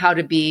about how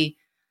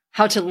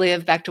to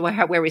live, back to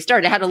where we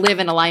started, how to live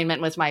in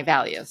alignment with my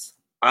values.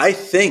 I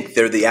think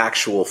they're the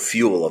actual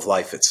fuel of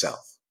life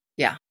itself.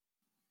 Yeah.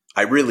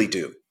 I really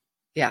do.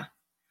 Yeah.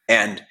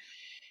 And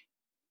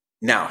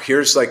now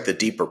here's like the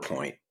deeper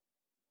point,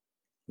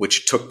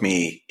 which took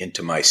me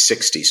into my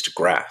 60s to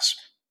grasp.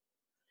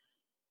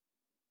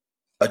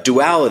 A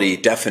duality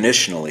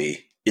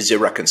definitionally is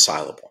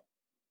irreconcilable.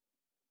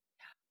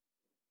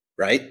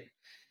 Right?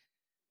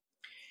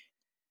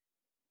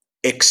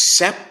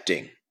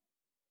 Accepting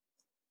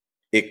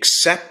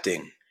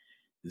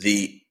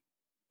the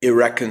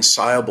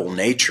irreconcilable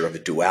nature of a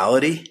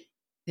duality,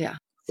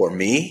 for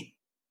me,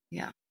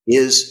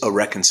 is a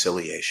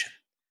reconciliation.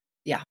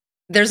 Yeah.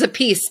 There's a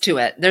peace to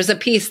it. There's a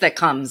peace that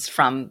comes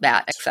from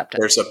that acceptance.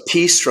 There's a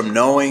peace from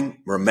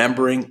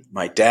remembering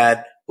my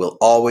dad will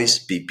always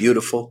be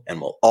beautiful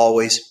and will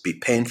always be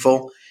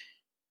painful.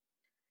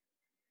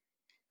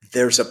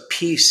 There's a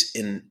peace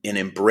in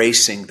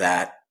embracing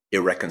that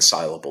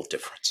irreconcilable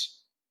difference.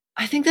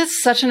 I think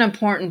that's such an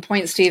important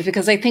point, Steve,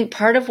 because I think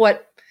part of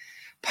what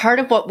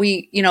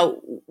we,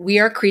 we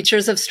are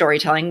creatures of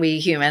storytelling, we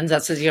humans,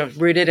 that's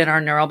rooted in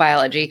our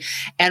neurobiology,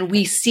 and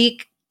we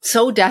seek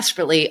so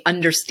desperately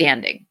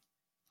understanding,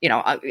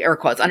 air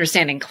quotes,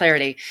 understanding,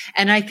 clarity.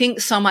 And I think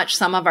some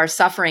of our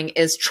suffering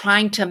is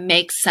trying to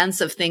make sense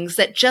of things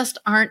that just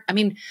aren't,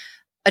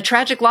 a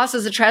tragic loss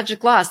is a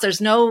tragic loss.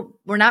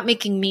 We're not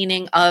making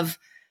meaning of,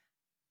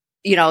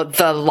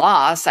 the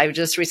loss. I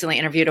just recently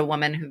interviewed a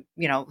woman who,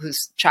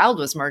 whose child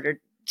was murdered.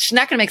 She's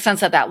not going to make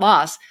sense of that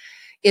loss.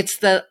 It's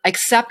the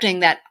accepting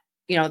that,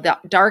 the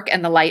dark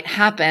and the light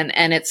happen.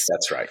 And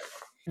that's right.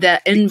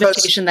 The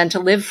invitation then to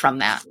live from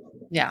that.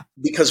 Yeah.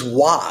 Because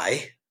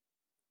why?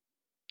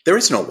 There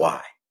is no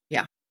why.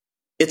 Yeah.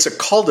 It's a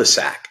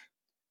cul-de-sac.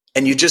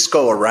 And you just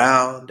go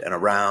around and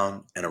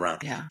around and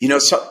around. Yeah.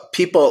 So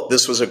people,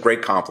 this was a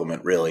great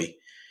compliment, really.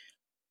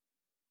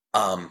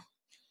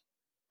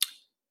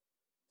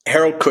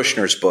 Harold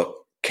Kushner's book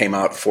came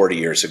out 40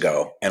 years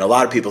ago. And a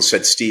lot of people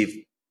said,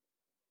 Steve,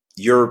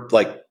 your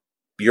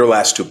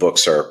last two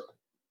books are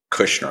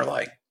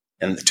Kushner-like.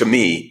 And to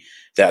me,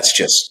 that's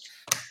just...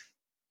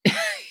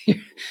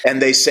 And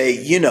they say,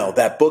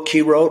 that book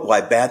he wrote,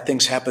 Why Bad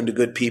Things Happen to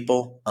Good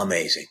People,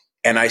 amazing.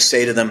 And I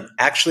say to them,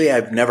 actually,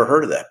 I've never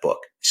heard of that book.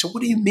 So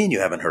what do you mean you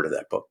haven't heard of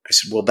that book? I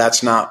said, well,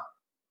 that's not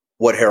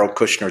what Harold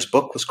Kushner's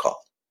book was called.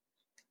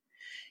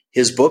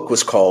 His book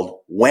was called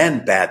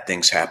When Bad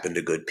Things Happen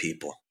to Good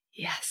People.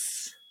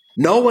 Yes.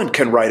 No one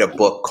can write a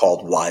book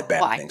called Why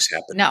Bad Things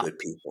Happen to Good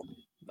People.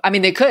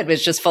 They could, but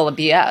it's just full of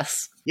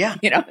BS. Yeah.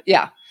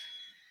 Yeah.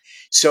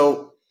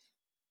 So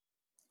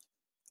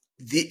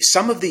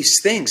some of these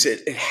things,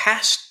 it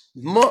has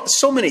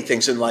so many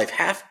things in life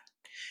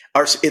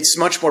it's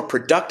much more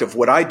productive.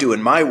 What I do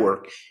in my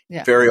work,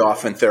 very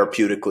often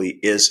therapeutically,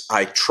 is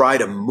I try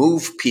to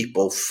move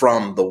people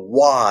from the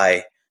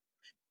why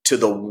to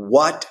the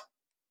what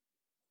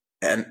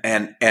and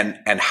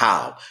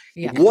how.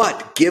 Yeah.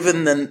 What,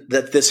 given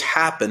that this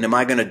happened, am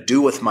I going to do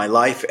with my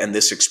life and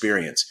this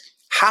experience?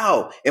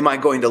 How am I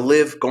going to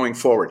live going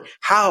forward?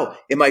 How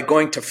am I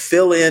going to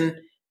fill in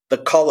the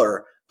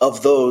color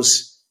of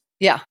those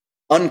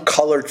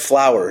uncolored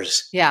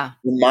flowers in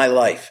my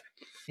life?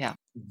 Yeah.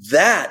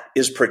 That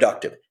is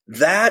productive.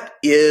 That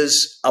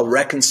is a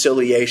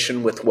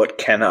reconciliation with what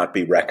cannot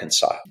be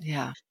reconciled.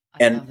 Yeah.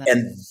 And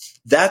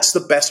that's the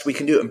best we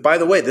can do. And by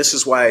the way, this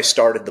is why I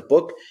started the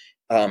book,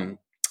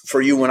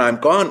 For You When I'm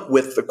Gone,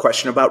 with the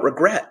question about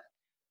regret.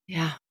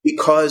 Yeah.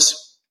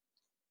 Because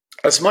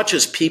as much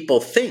as people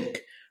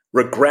think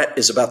regret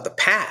is about the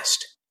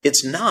past,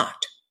 it's not.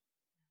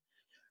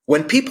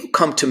 When people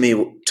come to me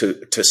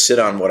to sit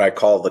on what I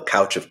call the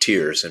couch of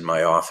tears in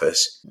my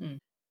office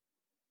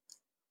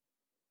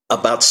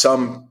about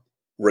some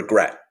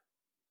regret,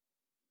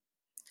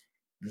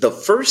 the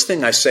first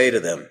thing I say to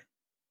them,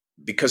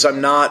 because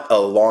I'm not a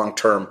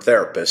long-term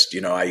therapist,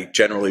 I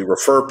generally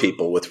refer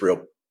people with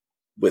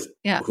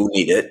who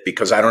need it,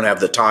 because I don't have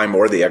the time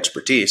or the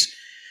expertise,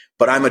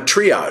 but I'm a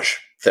triage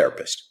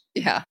therapist.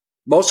 Yeah.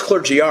 Most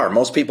clergy are.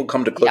 Most people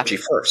come to clergy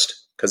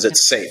first because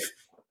it's safe.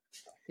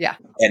 Yeah.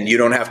 And you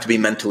don't have to be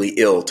mentally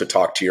ill to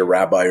talk to your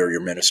rabbi or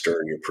your minister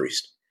or your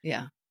priest.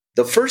 Yeah.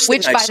 The first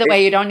thing by the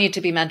way, you don't need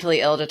to be mentally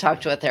ill to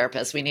talk to a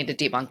therapist. We need to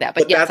debunk that.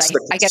 But yes,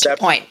 I get your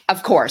point.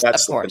 Of course.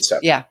 That's of course. The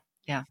concept. Yeah.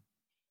 Yeah.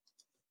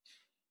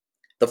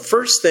 The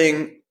first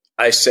thing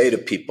I say to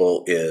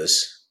people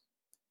is,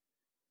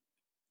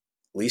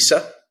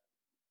 Lisa,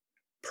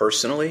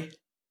 personally,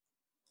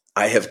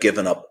 I have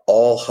given up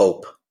all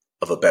hope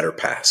of a better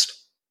past.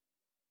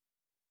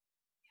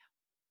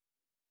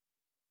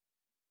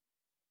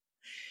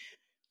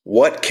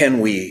 What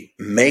can we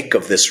make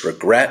of this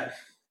regret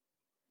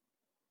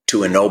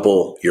to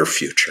ennoble your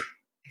future?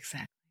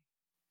 Exactly.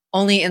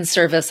 Only in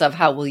service of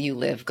how will you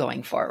live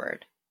going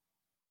forward.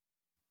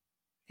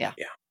 Yeah.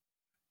 Yeah.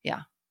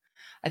 Yeah.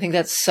 I think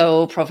that's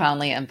so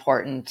profoundly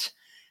important,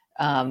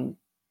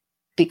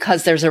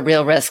 because there's a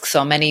real risk.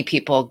 So many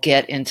people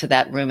get into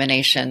that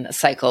rumination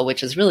cycle,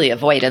 which is really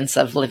avoidance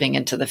of living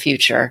into the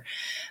future.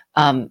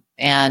 But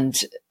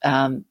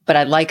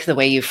I like the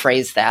way you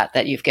phrase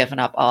that you've given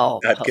up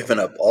all I've hope. given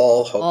up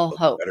all hope All of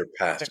hope a better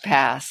past.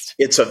 Past.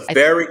 It's a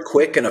very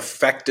quick and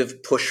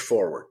effective push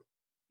forward.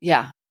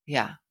 Yeah.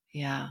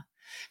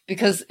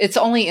 Because it's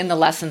only in the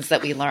lessons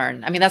that we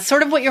learn. I mean, that's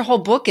sort of what your whole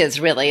book is,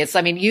 really.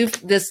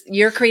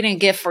 You're creating a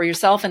gift for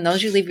yourself and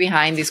those you leave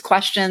behind, these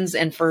questions,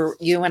 and for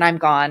you when I'm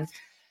gone,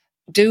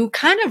 do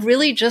kind of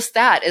really just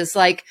that, is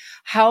like,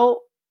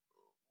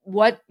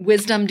 what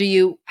wisdom do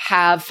you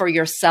have for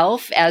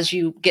yourself as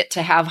you get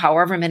to have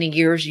however many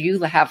years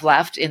you have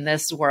left in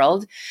this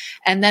world?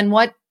 And then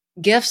what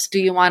gifts do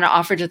you want to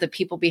offer to the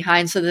people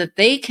behind so that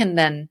they can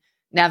then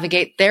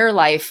navigate their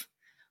life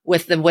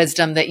with the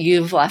wisdom that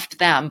you've left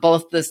them,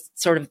 both the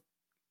sort of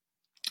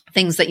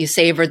things that you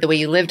savored, the way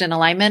you lived in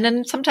alignment,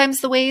 and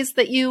sometimes the ways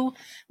that you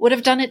would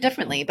have done it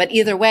differently. But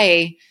either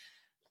way,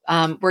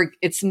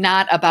 it's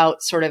not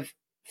about sort of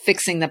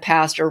fixing the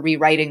past or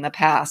rewriting the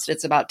past.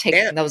 It's about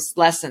taking those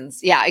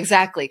lessons. Yeah,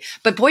 exactly.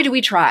 But boy, do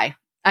we try.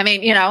 I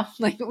mean,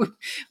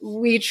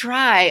 we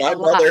try a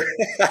lot.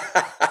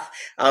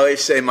 I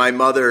always say my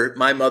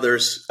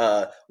mother's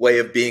way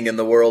of being in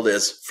the world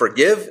is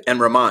forgive and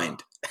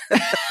remind.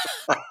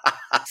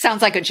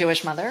 Sounds like a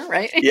Jewish mother,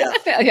 right? Yeah.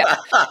 Yeah.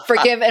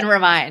 Forgive and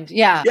remind.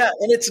 Yeah. Yeah.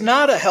 And it's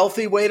not a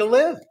healthy way to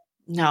live.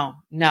 No,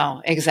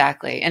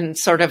 exactly. And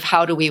sort of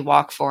how do we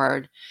walk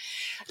forward?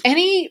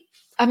 I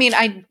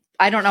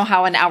don't know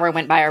how an hour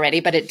went by already,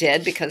 but it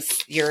did,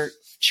 because you're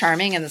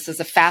charming and this is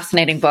a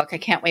fascinating book. I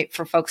can't wait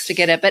for folks to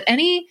get it. But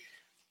anything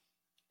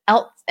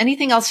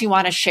else you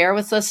want to share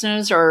with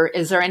listeners, or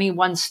is there any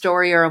one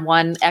story or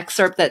one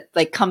excerpt that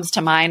like comes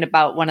to mind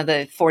about one of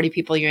the 40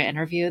 people you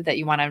interviewed that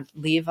you want to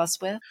leave us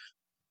with?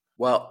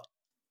 Well,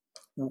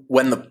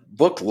 when the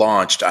book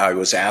launched, I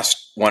was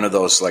asked one of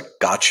those like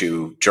got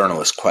you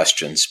journalist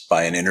questions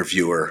by an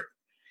interviewer.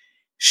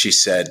 She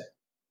said,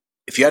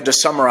 if you had to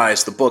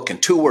summarize the book in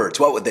 2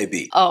 words, what would they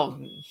be? Oh,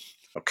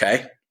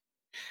 okay.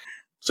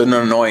 It's an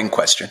annoying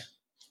question,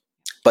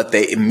 but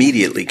they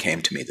immediately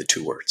came to me, the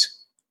 2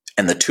 words.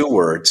 And the 2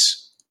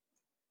 words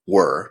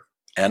were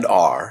and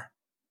are,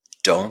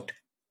 don't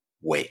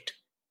wait.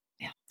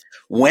 Yeah.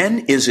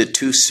 When is it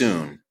too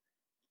soon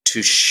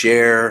to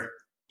share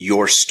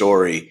your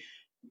story,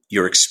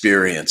 your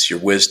experience, your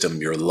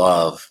wisdom, your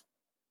love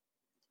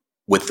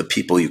with the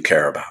people you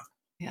care about?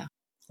 Yeah.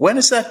 When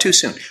is that too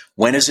soon?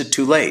 When is it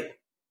too late?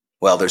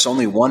 Well, there's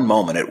only one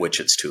moment at which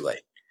it's too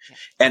late.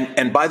 Yeah.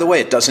 And by the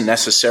way, it doesn't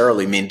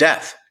necessarily mean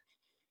death.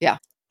 Yeah.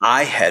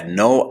 I had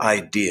no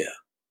idea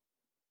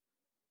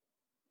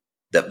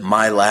that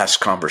my last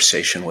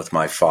conversation with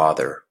my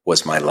father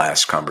was my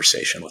last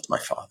conversation with my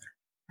father.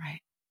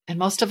 Right. And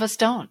most of us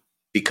don't.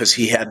 Because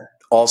he had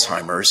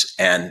Alzheimer's,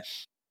 and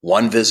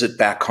one visit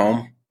back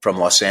home from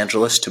Los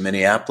Angeles to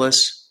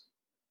Minneapolis,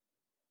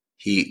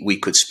 we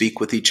could speak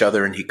with each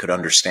other and he could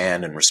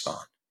understand and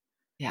respond.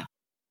 Yeah.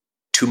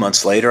 2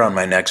 months later on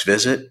my next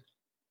visit,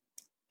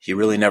 he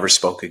really never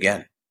spoke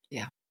again.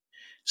 Yeah.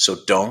 So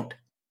don't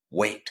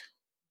wait.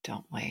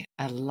 Don't wait.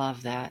 I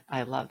love that.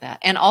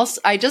 And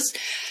also, I just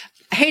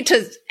hate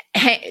to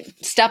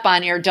step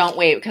on your don't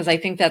wait, because I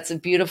think that's a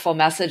beautiful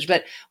message.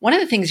 But one of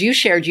the things you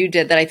shared you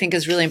did that I think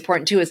is really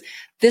important too is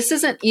this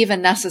isn't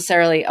even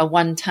necessarily a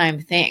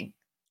one-time thing.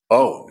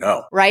 Oh,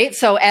 no. Right?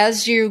 So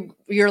as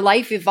your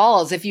life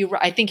evolves, I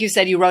think you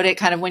said you wrote it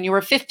kind of when you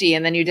were 50,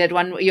 and then you did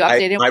one, you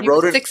updated when you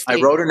were 60.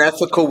 I wrote an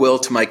ethical will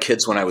to my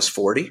kids when I was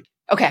 40.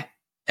 Okay.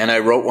 And I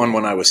wrote one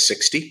when I was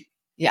 60.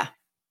 Yeah.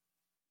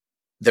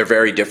 They're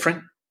very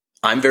different.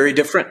 I'm very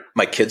different.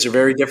 My kids are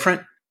very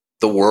different.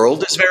 The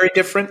world is very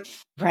different.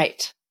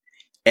 Right.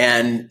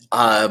 And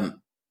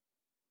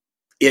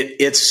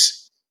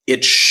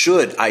it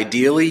should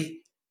ideally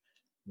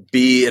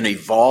be an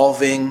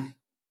evolving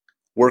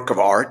work of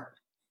art.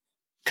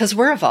 Because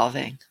we're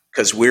evolving.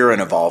 Because we're an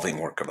evolving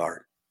work of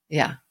art.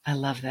 Yeah, I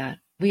love that.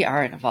 We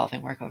are an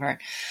evolving work of art.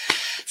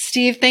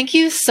 Steve, thank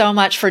you so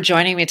much for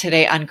joining me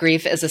today on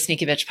Grief is a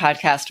Sneaky Bitch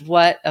podcast.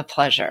 What a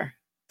pleasure.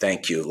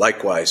 Thank you.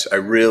 Likewise.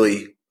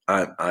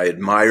 I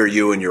admire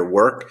you and your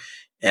work,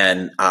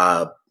 and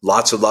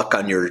lots of luck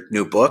on your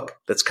new book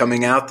that's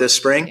coming out this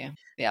spring. Thank you.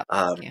 Yeah.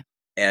 Thank you.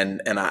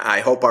 And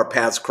I hope our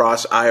paths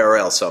cross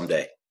IRL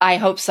someday. I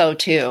hope so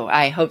too.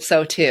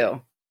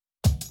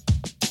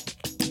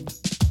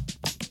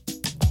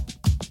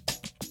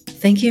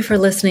 Thank you for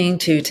listening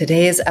to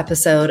today's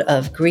episode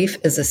of Grief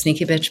is a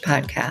Sneaky Bitch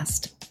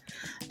podcast.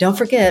 Don't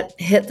forget,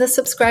 hit the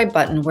subscribe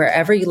button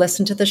wherever you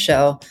listen to the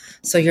show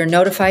so you're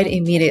notified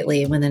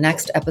immediately when the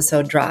next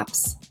episode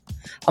drops.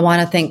 I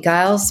want to thank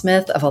Giles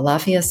Smith of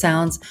Alafia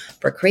Sounds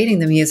for creating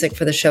the music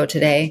for the show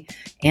today,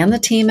 and the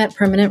team at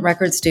Permanent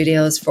Record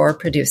Studios for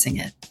producing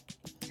it.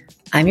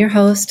 I'm your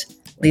host,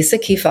 Lisa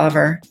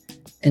Kefauver.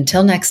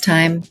 Until next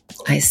time,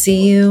 I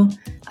see you,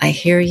 I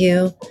hear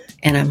you,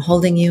 and I'm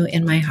holding you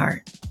in my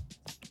heart.